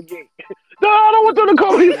Stink McGee. No, I don't want them to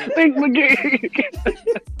call me Stink McGee.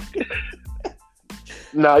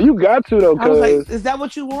 Nah, you got to though, I was like, cause is that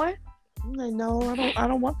what you want? I'm like, no, I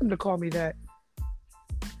don't want them to call me that.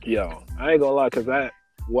 yo, I ain't gonna lie, cause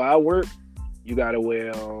where I work, you gotta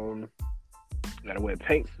wear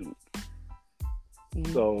paint suits.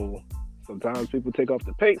 Mm-hmm. So sometimes people take off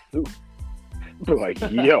the paint suit. But like,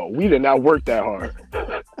 yo, we did not work that hard.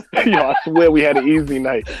 Yo, I swear we had an easy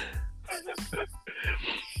night.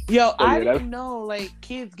 Yo, Oh, yeah, I didn't know like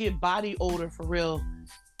kids get body odor for real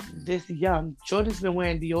this young. Jordan's been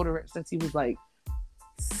wearing deodorant since he was like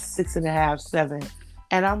 6.5, 7.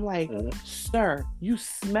 And I'm like, sir, you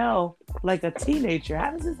smell like a teenager.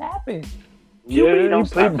 How does this happen? Yeah, don't he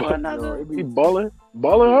stop played for another. He balling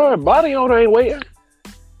hard. Body odor ain't waiting.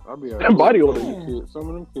 I'll be body odor. Some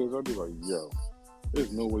of them kids, I'll be like, yo,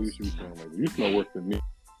 there's no way you should be smelling like that. You smell worse than me.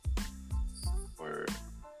 Word.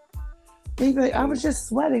 He's like, I was just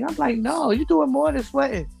sweating. I'm like, no, you're doing more than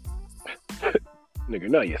sweating. Nigga,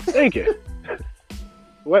 no, you're thinking.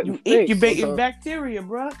 What you incubating bacteria,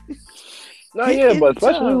 bro. No, yeah, but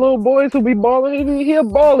especially little boys who be balling, he a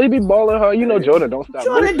baller. He be balling hard. You know, Jordan don't stop.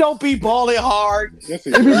 Jordan don't be balling hard. Yes,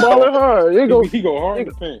 he be balling hard. He go hard in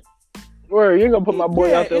the paint. Word, you ain't gonna put my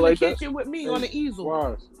boy out there like that. In the kitchen with me on the easel.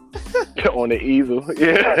 Why? On the easel,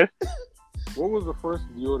 yeah. What was the first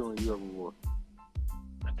deodorant you ever wore?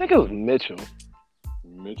 I think it was Mitchell.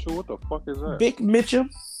 Mitchell? What the fuck is that? Big Mitchell?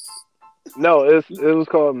 No, it was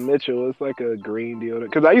called Mitchell. It's like a green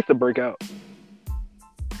deodorant. Because I used to break out.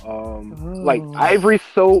 Like Ivory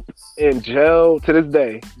soap and gel to this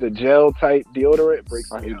day. The gel type deodorant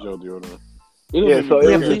breaks. I hate gel deodorant.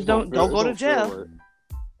 Please don't go to jail.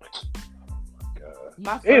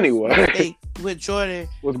 My first mistake with Jordan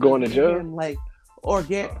was going to jail. Like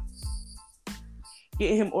get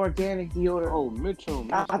him organic deodorant. Oh, Mitchell.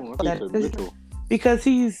 Mitchell. Because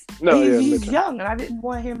he's young, and I didn't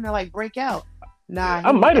want him to like break out. Nah,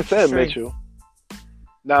 I might have said Mitchell.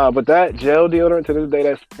 Nah, but that gel deodorant to this day,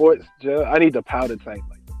 that sports gel, I need the powder type,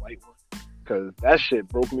 like the white one, because that shit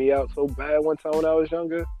broke me out so bad one time when I was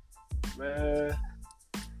younger. Man,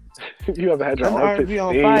 you ever had your armpit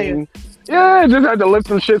sting? Yeah, just had to lift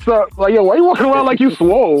some shits up. Like, yo, why you walking around like you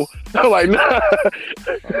swole? I'm like, nah.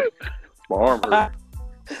 My arm hurt.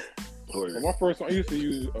 My first one, I used to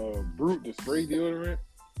use Brute, the spray deodorant.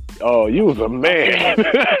 Oh, you was a man.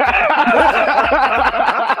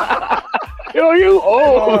 Yo, you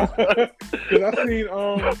old. Cause I seen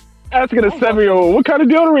asking a 7-year-old, what kind of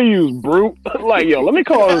deodorant you use, Brute? Like, yo, let me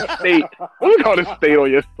call the state. Let me call the state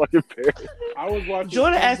on your fucking parents. I was watching.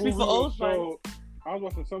 Jordan asked me for Old Spice. I was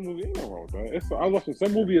watching some movie. Ain't no wrong with that. I was watching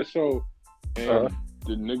some movie or show, and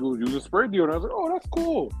the nigga was using spray deodorant. I was like, oh, that's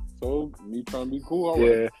cool. So me trying to be cool.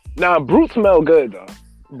 Yeah. Nah, Brute smell good though.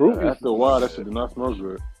 Brute. After a while, that shit did not smell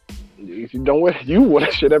good. You don't wear. You wear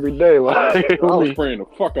that shit every day. Like, I was spraying the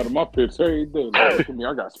fuck out of my pits every day. Like, for me,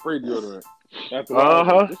 I got spray deodorant. After a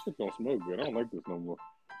while, like, this shit don't smell good. I don't like this no more.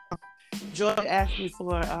 Jordan asked me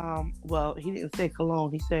for well, he didn't say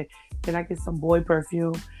cologne. He said, "Can I get some boy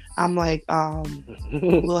perfume?" I'm like,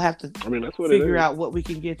 we'll have to that's what figure out what we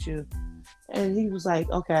can get you. And he was like,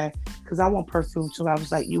 okay, because I want perfume too. I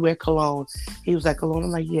was like, you wear cologne. He was like, cologne.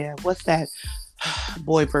 I'm like, yeah, what's that?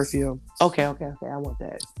 Boy perfume. Okay, I want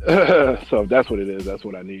that. So if that's what it is, that's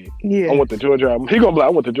what I need. Yeah. I want the Giorgio. He gonna be like, I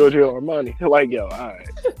want the Giorgio Armani. Like, yo, all right.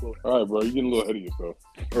 All right, bro, you getting a little ahead of yourself.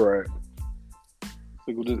 All right.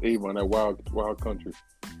 Stick with this Avon, that wild country.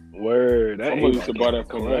 Word. That I used to buy that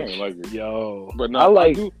from I like it. Yo. But now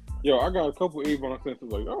I got a couple Avon scents.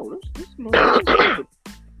 Like, oh, this smells good.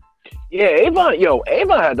 Yeah, Avon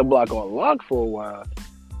had the block on lock for a while.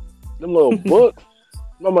 Them little books.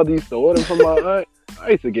 My mother used to order from my aunt. I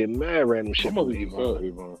used to get mad random shit from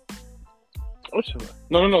Avon. Oh, shit.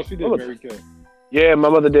 No, she did Mary Kay. Yeah, my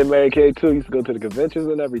mother did Mary Kay too. Used to go to the conventions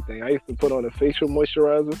and everything. I used to put on a facial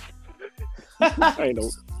moisturizer. I ain't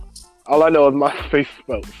know. All I know is my face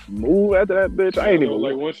felt smooth after that bitch. I ain't even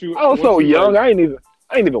like I was so young. Like, I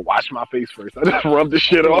ain't even wash my face first. I just rubbed the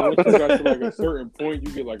shit off. Once you got to like a certain point,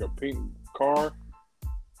 you get like a pink car.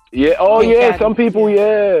 Yeah. Oh pink yeah. Caddy. Some people,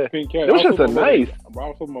 yeah. Pink cat. It was just a nice. I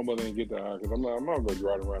was hoping my mother didn't get that high because I'm not gonna be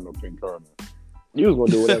riding around no pink car now. You was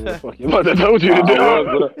gonna do whatever the fuck your mother told you to do.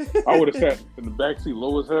 I would have sat in the backseat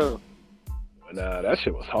low as hell. Nah, that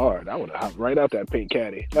shit was hard. I would have hopped right out that pink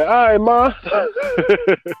caddy. Like, all right, ma.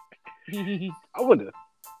 I wonder,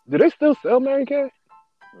 do they still sell Mary Kay?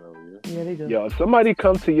 Oh, yeah, they do. Yo, if somebody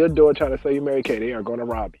comes to your door trying to sell you Mary Kay, they are gonna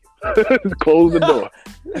rob you. Close the door.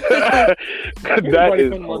 That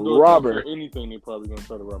is a robber. Anything, they probably gonna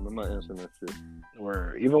try to rob me. I'm not answering that shit.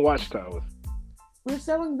 Word. Even watchtowers. We're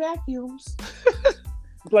selling vacuums.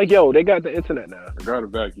 It's like, yo, they got the internet now. I got a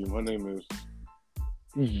vacuum. My name is.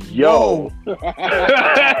 Yo. Yo.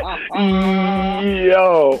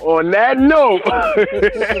 On that note.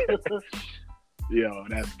 Yo,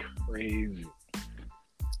 that's crazy.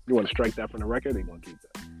 You want to strike that from the record? They gonna keep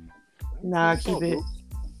that. Nah, keep it.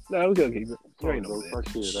 Nah, we're gonna keep it. You ain't no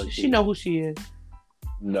bitch. She know who she is.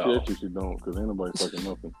 No. She don't, because ain't nobody fucking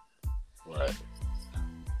nothing. Right.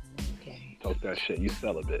 Okay. Talk that shit. You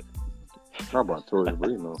sell a bit. How about Tori, but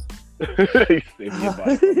you know. You saved me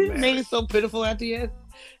about it. Made it so pitiful at the end.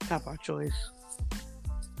 Top our choice.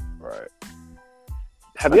 Right.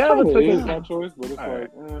 Have you ever taken my choice? But it's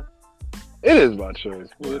like, It is my choice.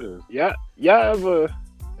 Yeah, it is. Yeah, y'all ever?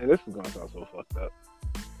 And this is gonna sound so fucked up.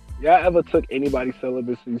 Y'all ever took anybody's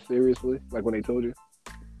celibacy seriously? Like when they told you?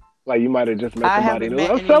 Like you might have just met somebody and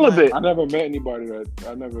I'm celibate. I never met anybody that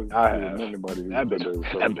I have. met anybody. That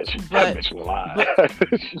bitch lied.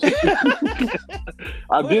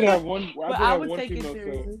 I did have one. I would one take it female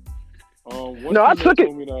seriously. I took it.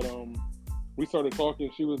 Told me that we started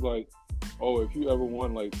talking. She was like, "Oh, if you ever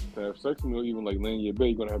want like to have sex with me or even like lay in your bed,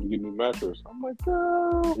 you're gonna have to give me a mattress." I'm like,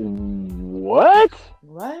 "Girl, what?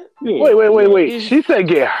 Yeah. Wait. She said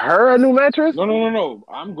get her a new mattress? No.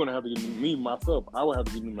 I'm gonna have to give me myself. I would have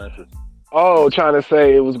to give me a mattress." Oh, trying to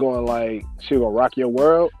say it was going like she gonna rock your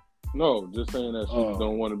world? No, just saying that she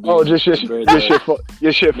don't want to be. Just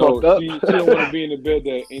your shit fucked up. She don't want to be in the bed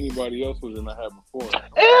that anybody else was in. I had before.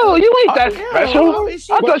 Ew, you ain't that special.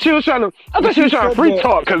 I thought she was trying to free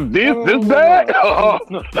talk because this bad. No,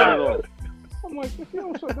 not at all. I'm like, if you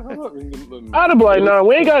don't shut the hell up, I'd have been like, nah,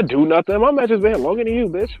 we ain't gotta do nothing. My mattress been longer than you,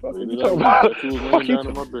 bitch. Fuck you talking about? She was laying down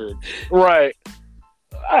in my bed. Right.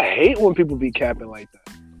 I hate when people be capping like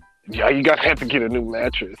that. Yeah, you gotta have to get a new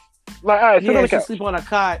mattress. Like, all right, sit on the couch. Sleep on a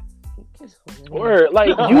cot. Or like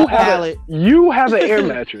you have an air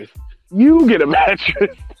mattress. You get a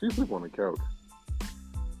mattress. She sleep on the couch.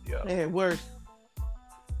 Yeah, worse.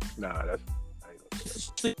 Nah, that's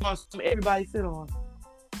sleep on something everybody sit on.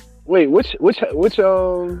 Wait, which where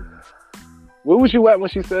was you at when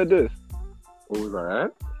she said this? Where was I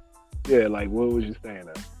at? Yeah, like where was you staying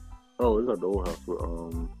at? Oh, it was at the old house with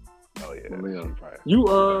Oh yeah, Leon. You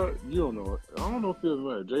don't know it. I don't know if you ever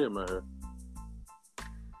met her. Jay met her.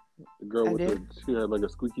 The girl she had like a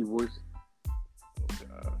squeaky voice. Oh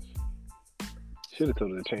gosh. Should have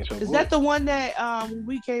told her to change her voice. Is that the one that when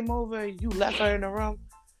we came over, you left her in the room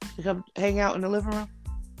to come hang out in the living room?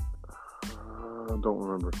 I don't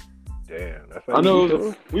remember. Damn, that's I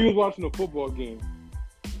know we was watching a football game.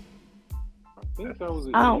 I think that was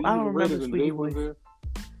it. I don't remember the squeaky voice.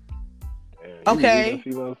 Damn, okay.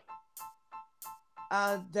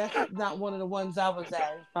 That's not one of the ones I was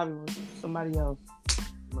at. It's probably with somebody else.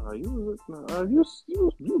 Nah, you've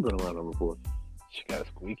been around her before. She got a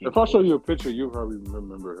squeaky. If I show you a picture, you'll probably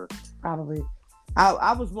remember her. Probably.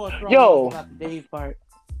 I was more thrown about the Dave part.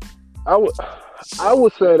 I would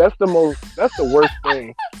say that's the worst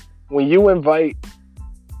thing when you invite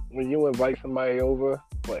somebody over,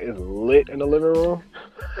 but it's lit in the living room,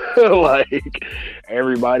 like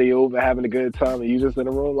everybody over having a good time, and you just in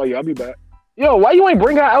the room like, I'll be back. Yo, why you ain't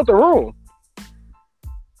bring her out the room?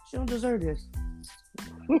 She don't deserve this.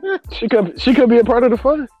 She could be a part of the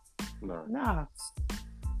fun. Nah.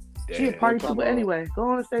 She a party people anyway. Go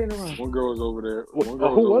on and stay in the room. One girl was over there.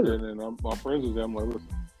 And then my friends was there. I'm like, listen,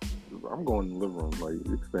 I'm going in the living room. Like,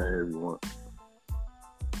 you can stay here if you want.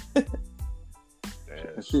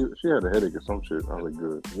 And she had a headache or some shit. I was like,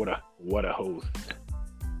 good. What a host.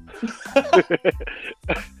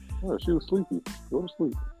 Yeah, she was sleepy. Go to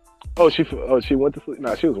sleep. She went to sleep.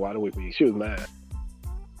 Nah, she was wide awake when she was mad.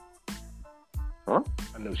 Huh?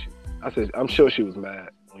 I said, I'm sure she was mad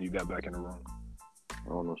when you got back in the room. I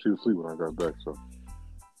don't know. She was asleep when I got back, so.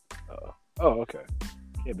 Okay.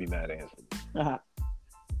 Can't be mad at him.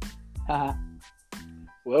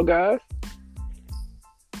 Well, guys,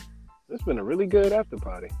 it's been a really good after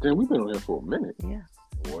party. Damn, we've been on here for a minute. Yeah.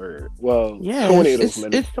 Word. Well, yeah, 20 of those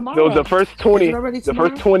minutes. It's tomorrow. No, the first 20. The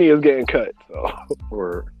first 20 is getting cut. So.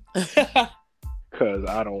 Word. Because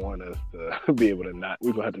I don't want us to be able to not.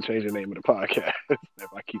 We're gonna have to change the name of the podcast if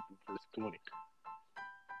I keep the first 20.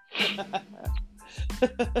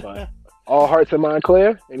 But all hearts and mind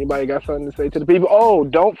clear. Anybody got something to say to the people? Oh,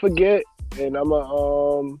 don't forget, and I'm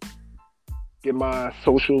gonna get my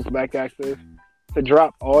socials back active to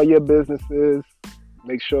drop all your businesses.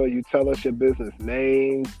 Make sure you tell us your business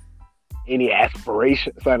names, any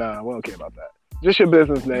aspirations. So, nah, we don't care about that. Just your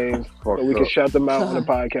business names, so we can shout them out on the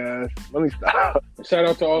podcast. Let me stop. Shout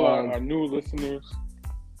out to all our new listeners.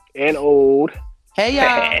 And old. Hey,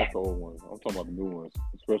 y'all. Fuck the old ones. I'm talking about the new ones,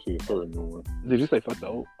 especially a certain new one. Did you say fuck the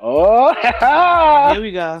old? Oh, here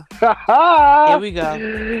we go. Here we go.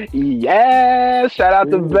 Yeah, shout out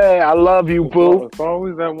to Bay. I love you, boo. It's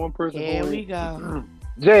always that one person. Here we go.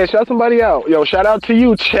 Jay, shout somebody out. Yo, shout out to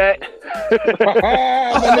you, Chet.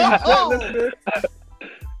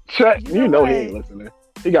 Chet, you know he ain't listening.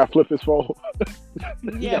 He got to flip his phone.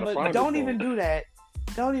 Yeah, but don't even do that.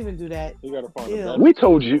 Don't even do that. You gotta find We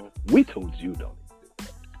told you don't.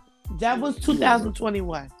 That was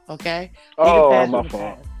 2021, okay? Oh, my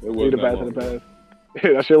fault. It was the past in the past.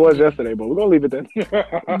 Yeah, that shit was yesterday, but we're gonna leave it then.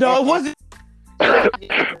 No, it wasn't.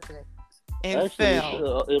 And actually,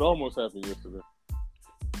 fell. It almost happened yesterday.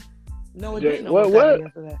 No, it Jay, didn't.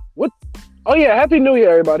 What? Oh yeah, Happy New Year,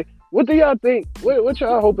 everybody. What do y'all think? What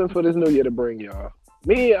y'all hoping for this new year to bring y'all?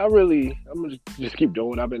 Me, I'm gonna just keep doing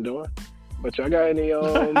what I've been doing. But y'all got any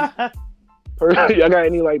y'all got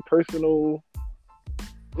any like personal?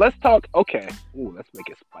 Let's talk. Okay, ooh, let's make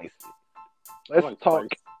it spicy. Let's like talk.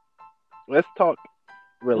 spice. Let's talk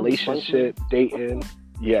relationship, dating.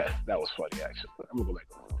 Yes, that was funny actually. I'm gonna go back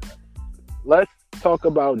to that. Let's talk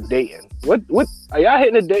about dating. What are y'all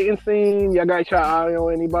hitting the dating scene? Y'all got your eye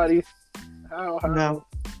on anybody? How? No.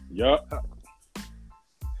 Yup.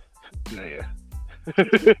 Yeah.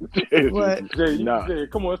 What? Jay,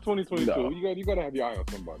 come on, it's 2022. No. You gotta have your eye on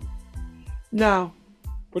somebody. No.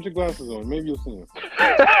 Put your glasses on. Maybe you'll see him.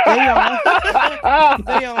 They on.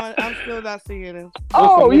 They on. I'm still not seeing them.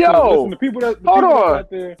 Listen, the people that hold on. out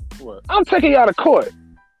there. What? I'm taking y'all to court.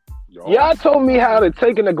 Y'all told me how to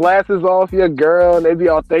taking the glasses off your girl and they be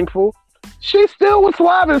all thankful. She still was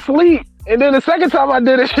slobbing sleep. And then the second time I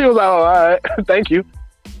did it, she was like, oh, all right, thank you.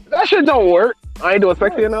 That shit don't work. I ain't doing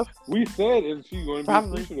sexy enough. We said is she going to be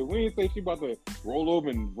Probably. appreciative. We ain't say she about to roll over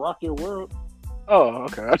and rock your world. Oh,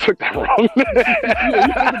 okay. I took that wrong. Yeah,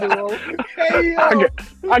 you took it wrong. Hey, yo.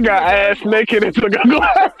 I got ass naked and took her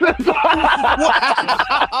glasses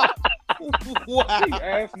Wow. Wow.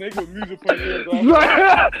 Ass naked with music playing.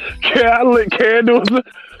 I lit candles.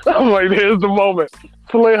 I'm like, here's the moment.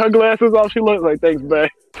 Slid her glasses off. She looked like, thanks, babe.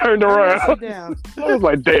 Turned around. I was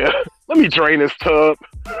like, damn. Let me drain this tub.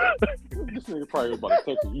 This nigga probably was about to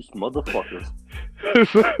text you motherfuckers.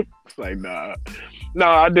 It's like, nah. No,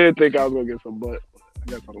 I did think I was going to get some butt.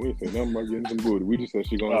 I got something. We ain't say nothing about getting some booty. We just said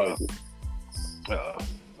she going to like it.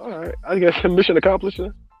 All right. I guess mission accomplished.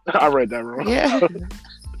 I read that wrong. Yeah.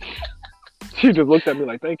 She just looked at me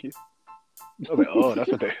like, thank you. I was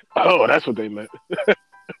like, that's what they meant.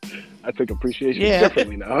 I take appreciation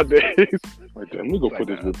differently nowadays. Right there. Let me go put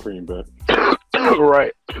this whipped cream back.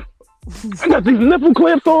 Right. I got these nipple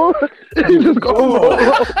clips on. You just go.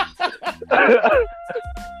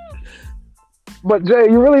 But Jay,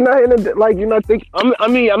 you really not in a, like, you're not thinking.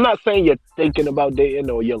 I'm not saying you're thinking about dating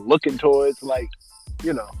or you're looking towards, like,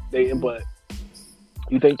 dating, but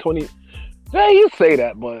you think 20. Jay, you say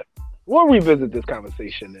that, but we'll revisit this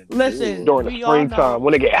conversation during the springtime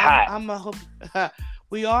when it get hot.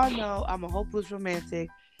 We all know I'm a hopeless romantic,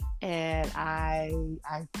 and I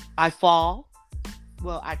fall.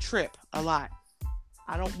 Well, I trip a lot.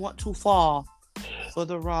 I don't want to fall for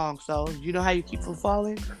the wrong. So you know how you keep from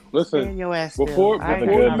falling? Listen, your ass before listen. I'm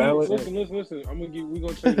gonna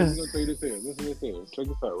tell you this here. Listen. Check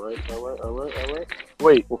this out, right? All right.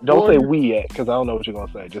 Wait, don't say we yet, because I don't know what you're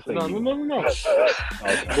gonna say. Just say no.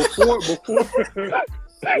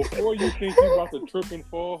 Okay. Before you think you're about to trip and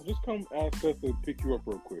fall, just come ask us to pick you up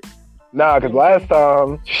real quick. Nah, because last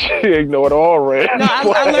time she ignored all red. No,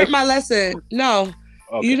 I learned my lesson. No.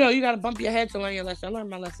 Okay. You got to bump your head to learn your lesson. I learned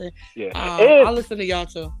my lesson. Yeah. I'll listen to y'all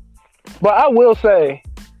too. But I will say,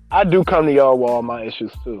 I do come to y'all with all my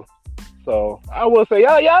issues too. So I will say,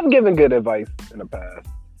 y'all have given good advice in the past.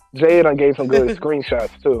 Jay done gave some good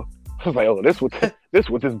screenshots too. I was like, oh, this what this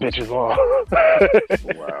bitch is on.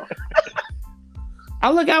 Wow.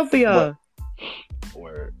 I'll look out for y'all.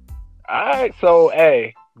 Word. All right. So,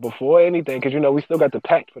 hey, before anything, because we still got the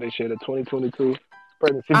pact for this shit, the 2022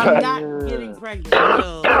 pregnancy I'm pact. not getting pregnant,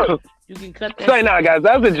 so you can cut that. Say nah, guys.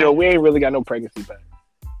 That's a joke. We ain't really got no pregnancy pact.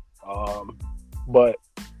 But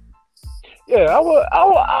yeah, I would.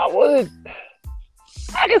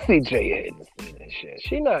 I can see Jay hitting the scene and shit.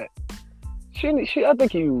 She. I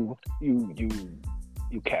think you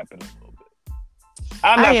capping a little bit.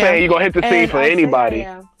 I'm not saying you're gonna hit the scene for anybody.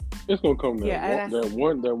 It's gonna come there. That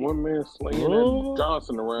one man slinging that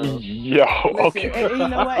Johnson around. Yo, okay. And you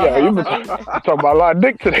know what? Yeah, you talking about a lot of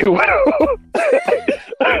dick today.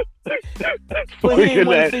 But he didn't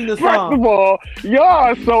want to sing the song. First of all, y'all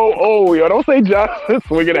are so old. Yo, don't say Johnson.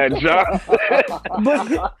 Swinging at Johnson.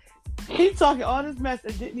 But he's talking all this mess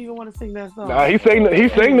and didn't even want to sing that song. Nah, he sang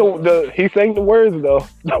the words though.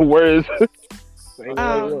 The words.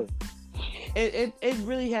 It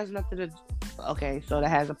really has nothing to. Okay, so that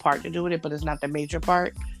has a part to do with it, but it's not the major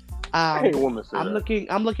part. I hate women say I'm that. looking.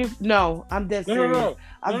 No, I'm dead serious. No.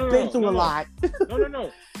 I've been through a lot.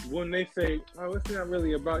 No. When they say, "Oh, it's not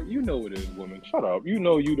really about," what it is, woman. Shut up. You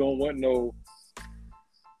don't want no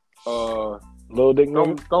little dick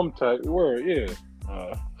thumbtack word. Yeah.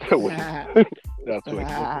 That's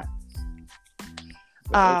what.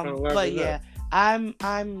 But yeah, I'm.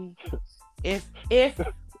 If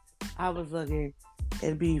I was looking,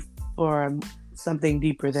 it'd be for something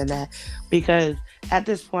deeper than that, because at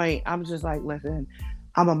this point I'm just like, listen,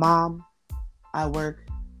 I'm a mom, I work,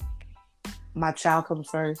 my child comes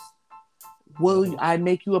first, Will I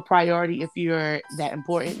make you a priority if you're that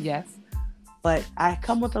important? Yes. But I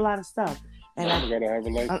come with a lot of stuff. And gotta have a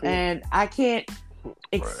life and I can't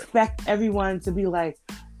expect everyone to be like,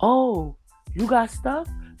 oh, you got stuff?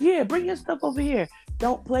 Yeah, bring your stuff over here.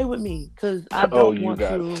 Don't play with me because I don't want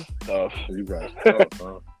to. Stuff. You got stuff,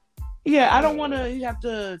 huh? Yeah, I don't want to. You have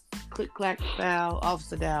to click, clack, foul,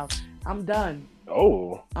 officer down. I'm done.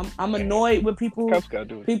 Oh, I'm annoyed with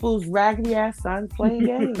people's raggedy ass sons playing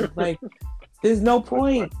games. Like, there's no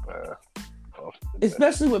point.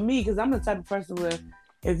 Especially with me, because I'm the type of person where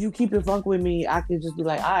if you keep it funk with me, I can just be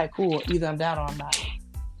like, all right, cool. Either I'm down or I'm not.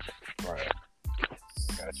 Right.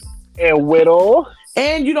 Gotcha. And Whittle.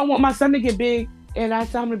 And you don't want my son to get big and I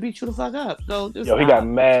tell him to beat you the fuck up. So just he got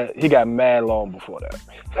mad long before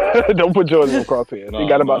that. Don't put Jordan in crosshairs. He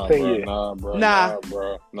got about 10 years. Nah,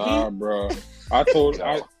 bro.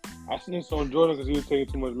 I snitched on Jordan because he was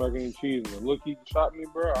taking too much macaroni and cheese. And look, he shot me,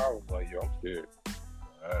 bro. I was like, yo, I'm scared.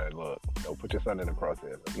 All right, look, don't put your son in the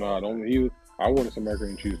crosshairs. Nah, don't. I wanted some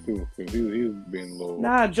macaroni and cheese too because he was being a little.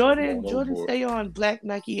 Nah, Jordan stay on black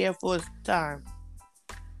Nike Air Force time.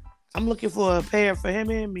 I'm looking for a pair for him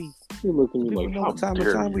and me. You look at me like, what time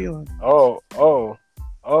we on? Oh,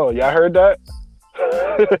 y'all heard that?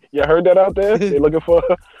 Y'all heard that out there? They looking for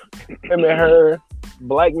him and her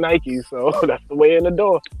black Nikes, so that's the way in the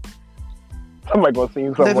door. Somebody gonna see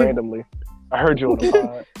you something randomly. I heard you on the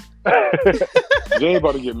pod. Jay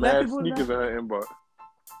about to get mad sneakers in her inbox.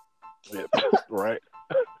 Yep. Right.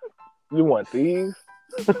 You want these?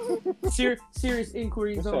 Serious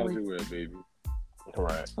inquiries only. only. You wear, baby.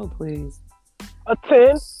 Right. Oh please. A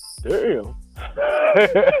 10? Damn.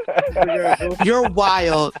 You're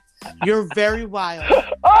wild. You're very wild.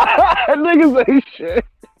 Niggas ain't shit.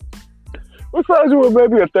 What size you wear,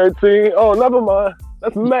 baby? A 13? Oh, never mind.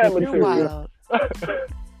 That's mad material. You're wild.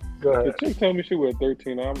 Go ahead. The chick tell me she wear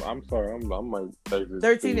 13. I'm sorry. I'm like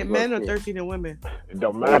 13 in men or 13 in women? It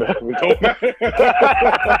don't matter.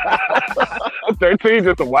 13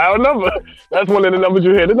 just a wild number. That's one of the numbers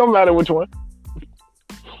you hit. It don't matter which one.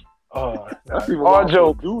 All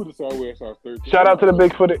joke. Shout out to the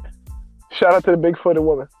big-footed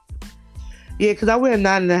woman. Yeah, because I wear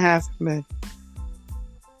 9.5 men.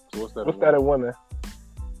 So what's that in women?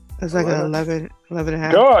 It's like 11 and a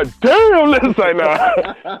half. God damn, this right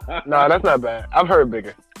now. Nah, that's not bad. I've heard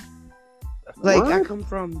bigger. Like, I come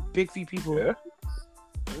from big feet people. Yeah.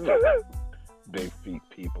 Big feet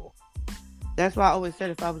people. That's why I always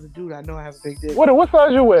said if I was a dude, I know I have a big dick. What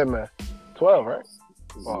size you wear, man? 12, right?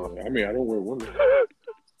 I mean, I don't wear women.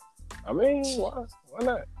 I mean, why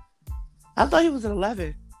not? I thought he was an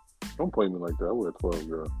 11. Don't play me like that. I wear 12,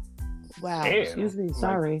 girl. Wow. Damn. Excuse me.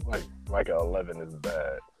 Sorry. Like an 11 is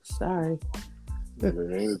bad. Sorry.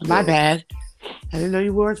 My bad. I didn't know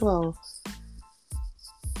you wore a 12.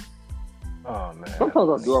 Oh, man.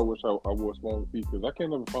 Sometimes I wish I wore smaller feet because I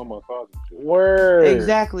can't ever find my size and shit. Word.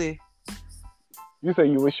 Exactly. You say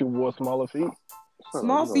you wish you wore smaller feet?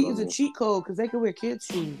 Small feet is a cheat code because they can wear kids'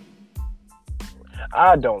 shoes.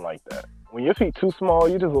 I don't like that. When your feet too small,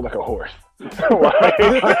 you just look like a horse. I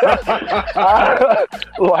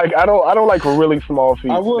don't like really small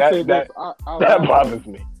feet. I will say that bothers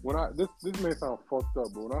me. When this may sound fucked up,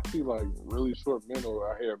 but when I see like really short men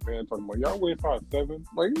or I hear a man talking about y'all weigh 5'7",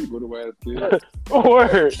 like you little ass kid.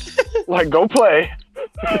 Word. Like go play.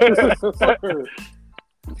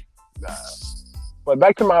 Nah. But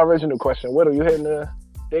back to my original question. What are you hitting the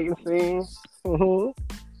dating scene? Mm-hmm.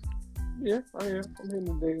 Yeah, I am. I'm hitting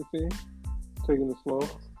the dating scene. Taking it slow.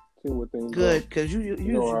 Seeing what things good, because you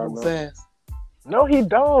move fast. No, he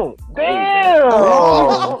don't. Damn!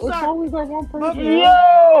 Oh, it's always that one person.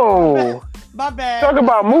 Yo! My bad. Talk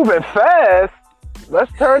about moving fast.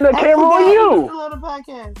 Let's turn the camera on you. On the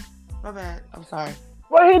podcast. My bad. I'm sorry.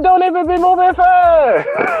 But he don't even be moving fast.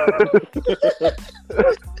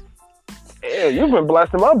 Yeah, you've been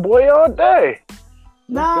blasting my boy all day.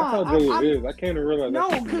 Nah, that's how Jay is. I can't realize. No,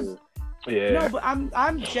 because no, but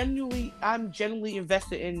I'm genuinely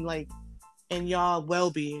invested in y'all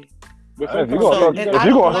well-being. If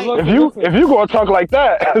you gonna talk like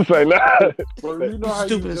that, it's like nah. Well, you know how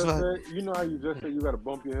stupid as fuck. You know how you just said you gotta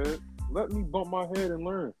bump your head. Let me bump my head and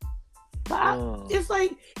learn. But it's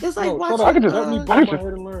like watching. I could just let me bump my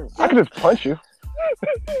head and learn. I could just punch you.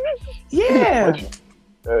 Yeah.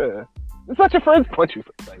 It's not your friends punch you.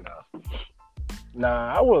 It's like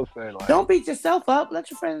nah. I will say like don't beat yourself up.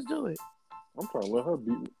 Let your friends do it. I'm trying to let her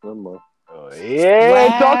beat me. Yeah,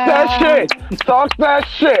 wow. Talk that shit. Talk that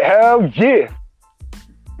shit. Hell yeah.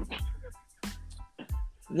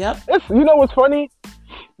 Yep. You know what's funny?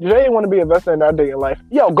 Jay want to be invested in our dating life.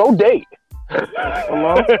 Yo, go date.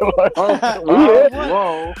 Hello?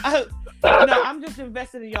 No, I'm just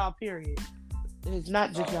invested in y'all. Period. It's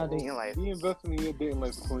not just y'all dating life. He investing in your dating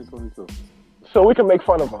life for 2022. So we can make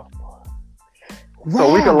fun of him. Wow.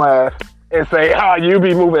 So we can laugh and say, "Ah, you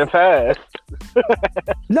be moving fast."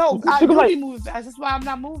 No, I do be moving fast. That's why I'm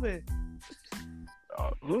not moving.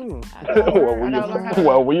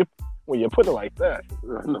 Well, when you put it like that,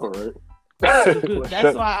 I know, right?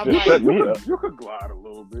 That's why I'm like, shut me up. You could glide a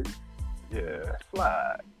little bit. Yeah,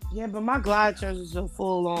 slide. Yeah, but my glide turns into a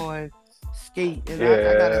full on skate, and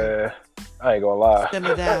I ain't gonna lie. Stem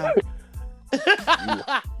it down.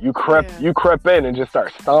 You crept in and just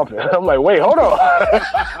start stomping. I'm like, wait, hold on.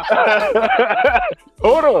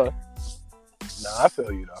 Hold on. Nah, I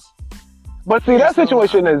feel you though. But see, that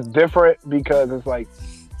situation is different because it's like,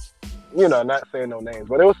 not saying no names,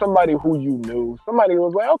 but it was somebody who you knew. Somebody who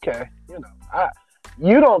was like, okay,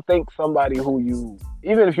 you don't think somebody who you,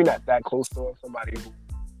 even if you're not that close to them, somebody who,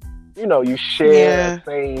 you share the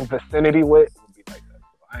same vicinity with, would be like that.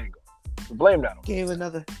 So I ain't going to blame that on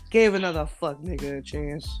Gave another fuck nigga a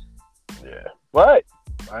chance. Yeah. But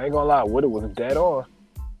I ain't gonna lie, Whittlez was dead on.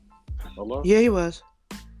 Hello? Yeah, he was.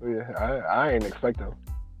 Yeah, I ain't expecting him.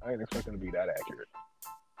 I ain't expecting to be that accurate.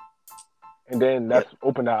 And then that's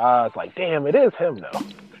opened our eyes like, damn, it is him though.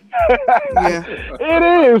 Yeah. It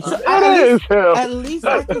is him. At least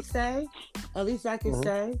I can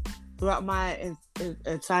say throughout my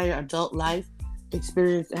entire adult life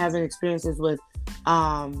having experiences with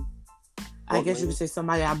I guess you could say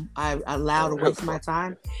somebody I allowed to waste my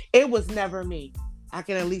time. It was never me. I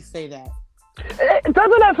can at least say that.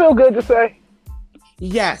 Doesn't that feel good to say?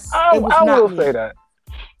 Yes. I will say that.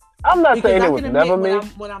 I'm not saying it was never me.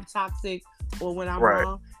 When I'm toxic or when I'm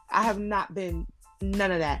wrong, I have not been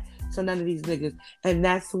none of that. So none of these niggas. And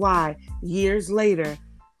that's why years later,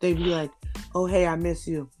 they be like, oh, hey, I miss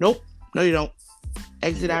you. Nope. No, you don't.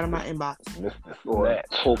 Exit out of my inbox. Miss the snatch.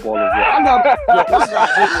 Hope all is well.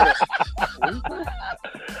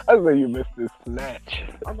 I say you missed this snatch.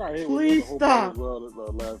 I got hit Please with stop. Hope all is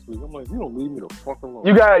well last week. I'm like, you don't leave me the fuck alone.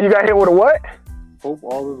 You got hit with a what? Hope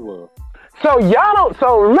all is well. So y'all don't.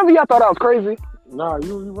 So remember, y'all thought I was crazy. Nah,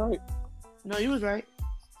 you right. No, you was right.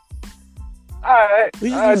 All right. We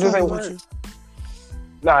just ain't with you.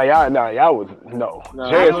 Nah, y'all was no. Nah,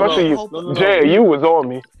 Jay, no, especially no, you. no, Jay, you was on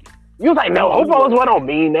me. You was like, no, hope all is well don't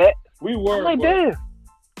mean that. We were. I'm like, damn.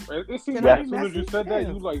 It seems Can like I as be soon as you messy? said that,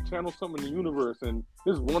 Damn. you like channeled something in the universe, and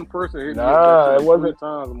this one person hit me Nah, like it wasn't. 3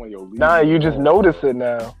 times. I'm like, yo, leave Nah, me you just alone. notice it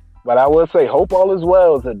now. But I will say, hope all is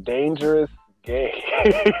well is a dangerous game.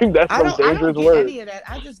 That's some I dangerous don't get word. any of that.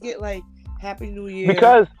 I just get like Happy New Year.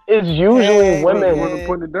 Because it's usually Hey, women. yeah. wasn't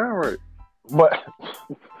putting it down right. But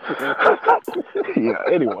yeah,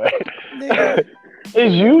 anyway, Nigga.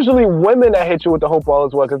 it's usually women that hit you with the hope all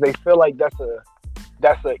is well because they feel like that's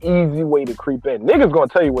an easy way to creep in. Niggas gonna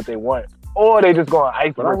tell you what they want, or they just gonna But I'd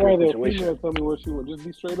iceberg rather the a situation. female tell me what she want. Just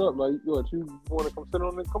be straight up. Like, yo, if you want to come sit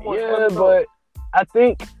on it, come on. Yeah, but I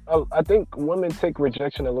think women take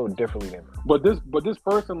rejection a little differently than men. But this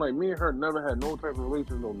person, like me and her, never had no type of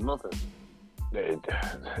relationship, no nothing.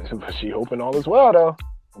 But she hoping all is well though,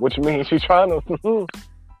 which means she's trying to.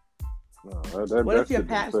 What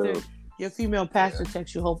if your female pastor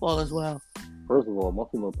texts you hope all is well? First of all, my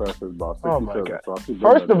female pastor is about 67. Oh my God. So I keep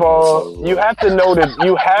First of all, you have to know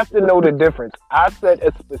the difference. I set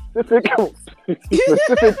a specific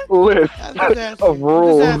list of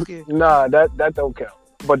rules. Nah, that don't count.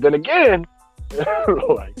 But then again,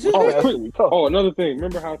 like, another thing.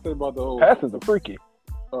 Remember how I said about the whole pastors are freaky.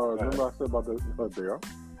 Remember I said about the they are?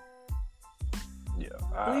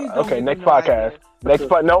 Yeah. Okay. Next podcast. Next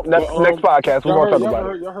podcast. We're gonna talk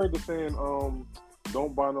about it. Y'all heard the saying,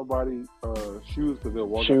 don't buy nobody shoes because they'll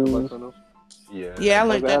walk shoes. out the on us? Yeah, I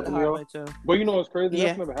like that the hard way too. But you know what's crazy? Yeah.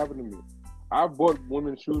 That's never happened to me. I bought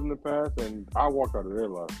women's shoes in the past, and I walked out of their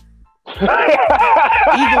life.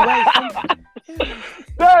 Either way,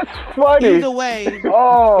 that's funny. Either way,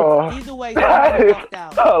 that walked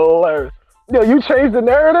out. is hilarious. Yo, you changed the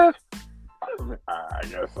narrative? I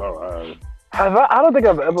guess so. I don't think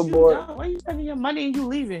I've ever bought. Why are you spending your money and you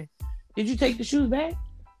leaving? Did you take the shoes back?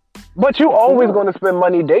 But you always going to spend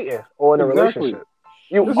money dating or in a relationship.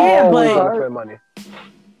 You always going to spend money.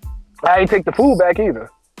 I ain't take the food back either.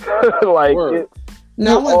 Like you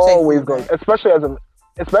always going, especially as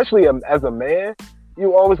a man,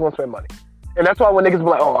 you always want to spend money, and that's why when niggas be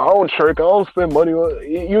like, "Oh, I don't trick, I don't spend money,"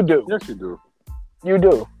 you do. Yes, you do. You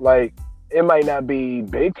do. Like it might not be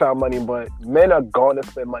big time money, but men are going to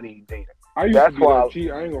spend money dating. I used to be that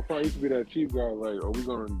cheap. I ain't gonna front. I used to be that cheap guy. Like, are we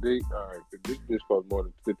gonna date? All right, if this bitch costs more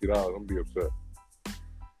than $50, I'm gonna be upset.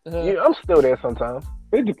 Yeah, I'm still there sometimes.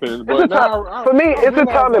 It depends, but for me, it's a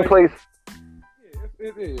time and place.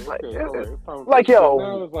 It is. Like, Okay, all right. It's time like yo.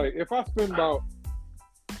 Now it's like if I spend about,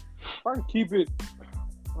 if I can keep it,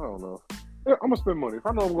 I don't know. Yeah, I'm gonna spend money. If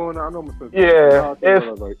I know I'm going out, I know I'm gonna spend. Yeah,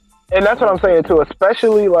 and that's what I'm saying too.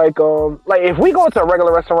 Especially like if we go to a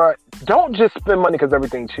regular restaurant, don't just spend money because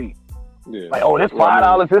everything's cheap. Yeah. Like, oh, this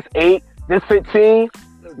 $5, this $8, this $15.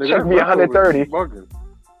 Check me 130.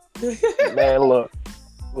 Man, look.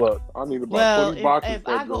 I need about 20 boxes. If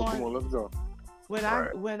I go come on, let's go. When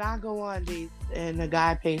I go on dates and the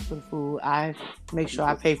guy pays for the food, I make sure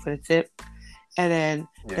I pay for the tip, and then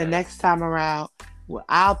the next time around,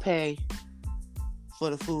 I'll pay for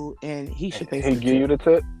the food, and he should pay. He give you the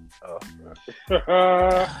tip. Oh.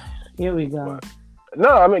 Here we go. No,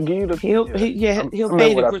 I mean give you the. He'll pay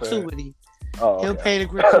the gratuity. Oh, he'll pay the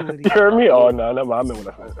gratuity. You heard me? Oh no, never mind. I meant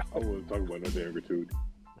what I said. I wasn't talking about no damn gratuity.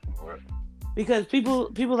 Because people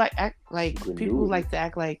like to act like,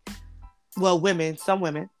 well, some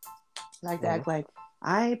women like to act like,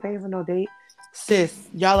 I ain't paying for no date. Sis,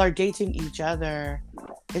 y'all are dating each other.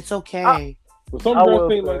 It's okay. But some girls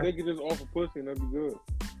think like they could just offer pussy and that'd be good.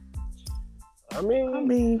 I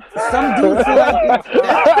mean, some dudes feel like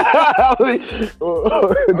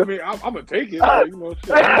I'm gonna take it. Like, you know,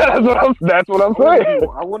 shit. That's what I'm saying.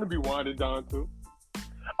 I want to be winded down too.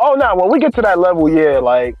 Oh no, when we get to that level, yeah,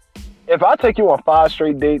 like if I take you on 5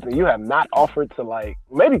 straight dates and you have not offered to like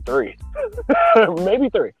maybe 3, and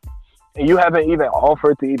you haven't even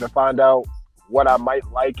offered to even find out what I might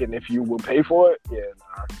like and if you will pay for it, yeah,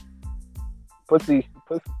 nah.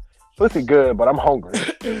 Pussy good, but I'm hungry.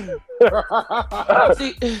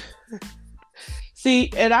 see,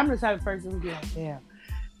 and I'm the type of person who be like, damn,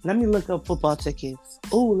 let me look up football tickets.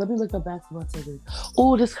 Oh, let me look up basketball tickets.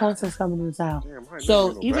 Oh, this concert's coming to town.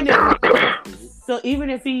 So even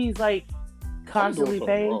if he's like constantly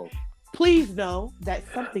paying, please know that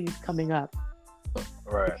something is coming up.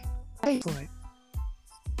 Right. Pay for it.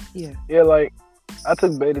 Yeah. Yeah, like I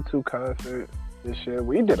took Beta to concert this year.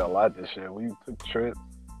 We did a lot this year. We took trips.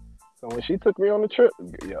 So when she took me on the trip,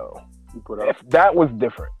 that was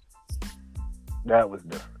different. That was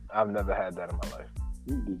different. I've never had that in my life.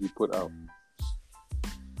 Who did you put out?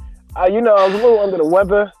 I was a little under the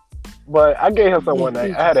weather, but I gave her some one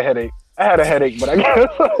night. I had a headache, but I gave her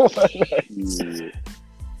some one night.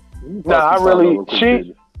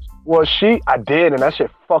 I did, and that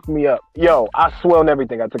shit fucked me up. Yo, I swelled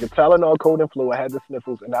everything. I took a Tylenol, cold and flu. I had the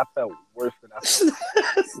sniffles, and I felt worse than I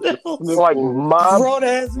felt. Like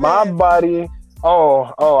my body.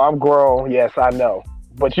 Oh, I'm grown. Yes, I know.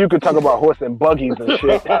 But you could talk about horse and buggies and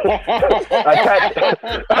shit.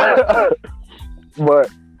 But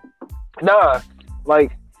nah,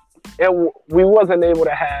 like we wasn't able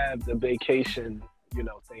to have the vacation,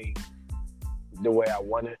 thing the way I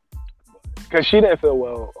wanted. Because she didn't feel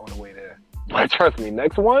well on the way there. But trust me,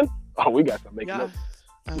 next one, we got to make it up.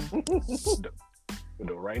 We'll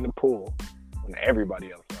do right in the pool when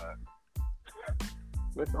everybody outside.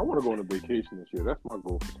 Listen, I want to go on a vacation this year. That's my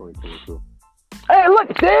goal for 2022. Hey,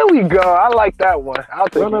 look, there we go. I like that one.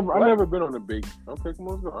 I've never been on a big. I'll take them.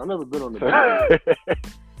 Let's go. I've never been on a big.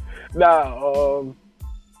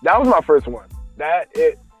 That was my first one.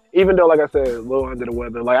 Even though, like I said, a little under the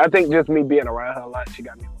weather. Like I think just me being around her a lot, she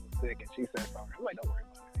got me a little sick, and she said sorry. I'm like, don't worry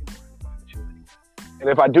about it. And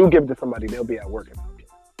if I do give it to somebody, they'll be at work.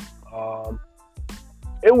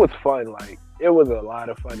 It was fun. Like it was a lot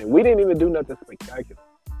of fun, and we didn't even do nothing spectacular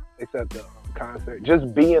except the concert.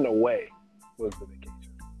 Just being away was the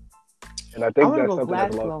vacation, and I think that's something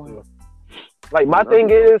that's lost too. Like my thing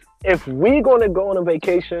is, if we're gonna go on a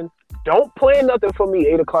vacation, don't plan nothing for me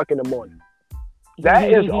 8:00 in the morning.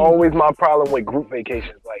 That is always my problem with group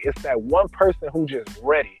vacations. Like it's that one person who just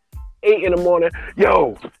ready 8 in the morning.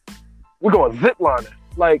 Yo, we're going ziplining.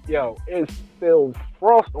 Like yo, it's still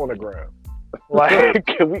frost on the ground. Like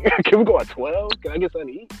can we go at 12? Can I get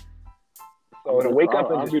something to eat? So to wake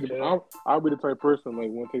up and I'll be the type of person like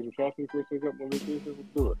want to take some shots before I wake up on vacation. Let's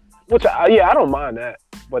do it. Which I don't mind that,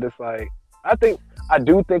 but it's like I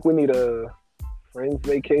do think we need a friends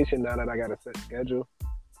vacation now that I got a set schedule.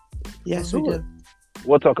 Yes, we do.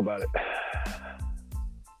 We'll talk about it.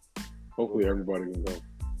 Hopefully everybody can go.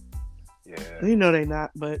 Yeah. You know they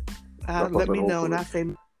not, but let me know and I say.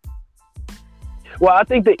 Well, I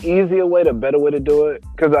think the easier way, the better way to do it,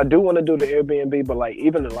 because I do want to do the Airbnb, but like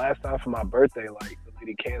even the last time for my birthday, like the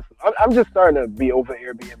lady canceled. I'm just starting to be over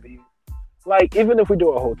Airbnb. Like even if we do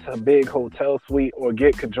a big hotel suite or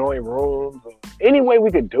get conjoined rooms, or any way we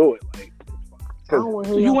could do it, like.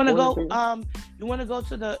 You want to go? You want to go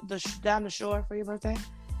to the down the shore for your birthday?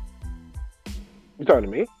 You talking to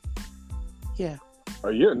me? Yeah.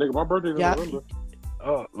 Yeah, nigga, my birthday's in November.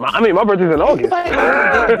 My birthday's in August.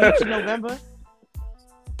 Beach in November.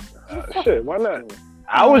 Shit, why not?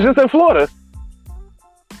 I was just in Florida.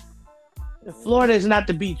 Florida is not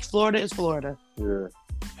the beach. Florida is Florida. Yeah.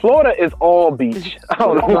 Florida is all beach. I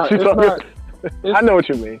don't know what you're talking about. I know what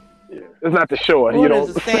you mean. Yeah. It's not the shore. Florida You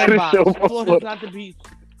is don't a sandbox. Florida is not the beach.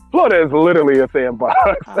 Florida is literally a sandbox.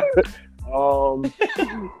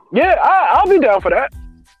 Yeah, I'll be down for that.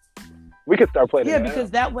 We can start playing. Yeah, because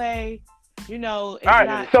that way, it's all right.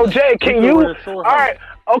 not. So Jay, can you? All right.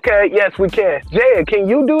 Okay. Yes, we can. Jay, can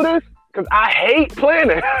you do this? Because I hate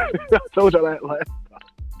planning. I told you that last time.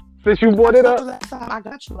 Since you brought it up, Last time I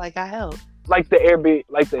got you. Like I helped. Like the Airbnb,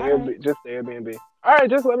 just the Airbnb. All right,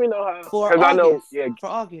 just let me know how. For August. I know, yeah. For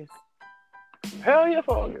August. Hell yeah,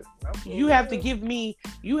 for August. Absolutely. You have to give me.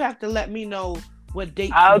 You have to let me know what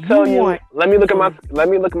date. I'll tell you. Want. Let me look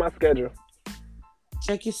at my schedule.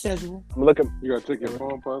 Check your schedule. I'm looking. You gotta check your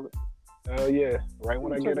phone, pilot. Oh yeah, right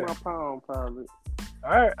when I get it. My phone, pilot.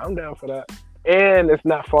 All right, I'm down for that. And it's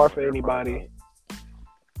not far for anybody.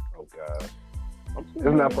 Oh god, it's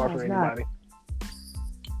not far for anybody.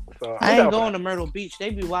 So I ain't going to Myrtle Beach.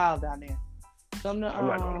 They be wild down there. I'm not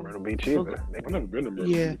going to Myrtle Beach either. I've never been to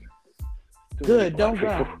Myrtle Beach. Good, don't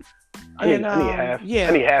go. I need half. Yeah.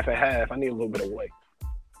 I need half and half. I need a little bit of weight.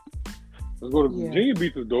 Let's go to Virginia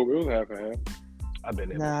Beach. Was dope. It was half and half. I've been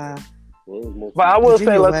there. Nah. Well, but I will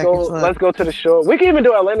say, let's go to the shore. We can even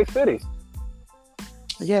do Atlantic City.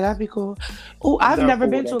 Yeah, that'd be cool. Oh, I've never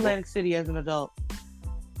been to Atlantic City as an adult.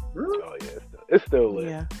 Really? Oh yeah, it's still lit.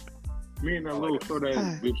 Yeah. Me and that little short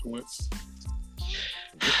ass bitch went.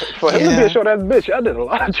 For him to be a short ass bitch, I did a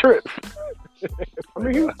lot of trips. I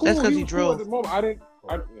mean, he was cool. That's because he was drove. Cool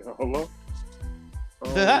at the moment.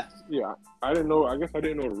 Hello? Yeah, I didn't know. I guess I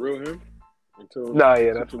didn't know the real him until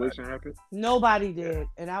the situation happened. Nobody did,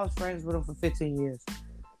 and I was friends with him for 15 years.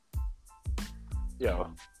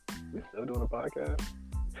 Yo, we still doing a podcast?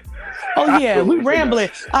 Oh yeah, we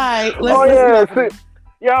rambling. All right, let's.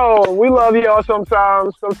 Yo, we love y'all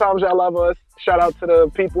sometimes. Sometimes y'all love us. Shout out to the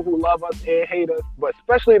people who love us and hate us, but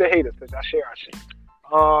especially the haters because y'all share our shit.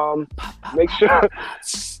 Make sure.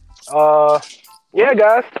 Yeah,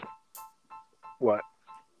 guys. What?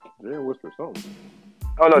 Jay whispered something.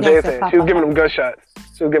 Oh no, Jay said she was giving them gunshots.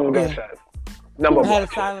 Number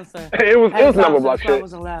block. Silencer. It was number block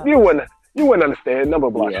shit. You wouldn't understand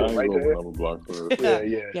number block shit, right there. Number block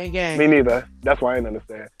Yeah. Gang. Me neither. That's why I didn't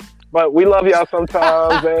understand. But we love y'all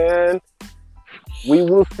sometimes, and we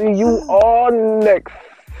will see you all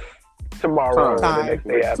tomorrow. The next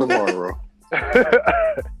day after. Tomorrow.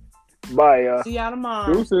 Bye, y'all. See y'all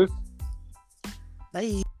tomorrow. Deuces.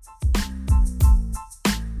 Bye.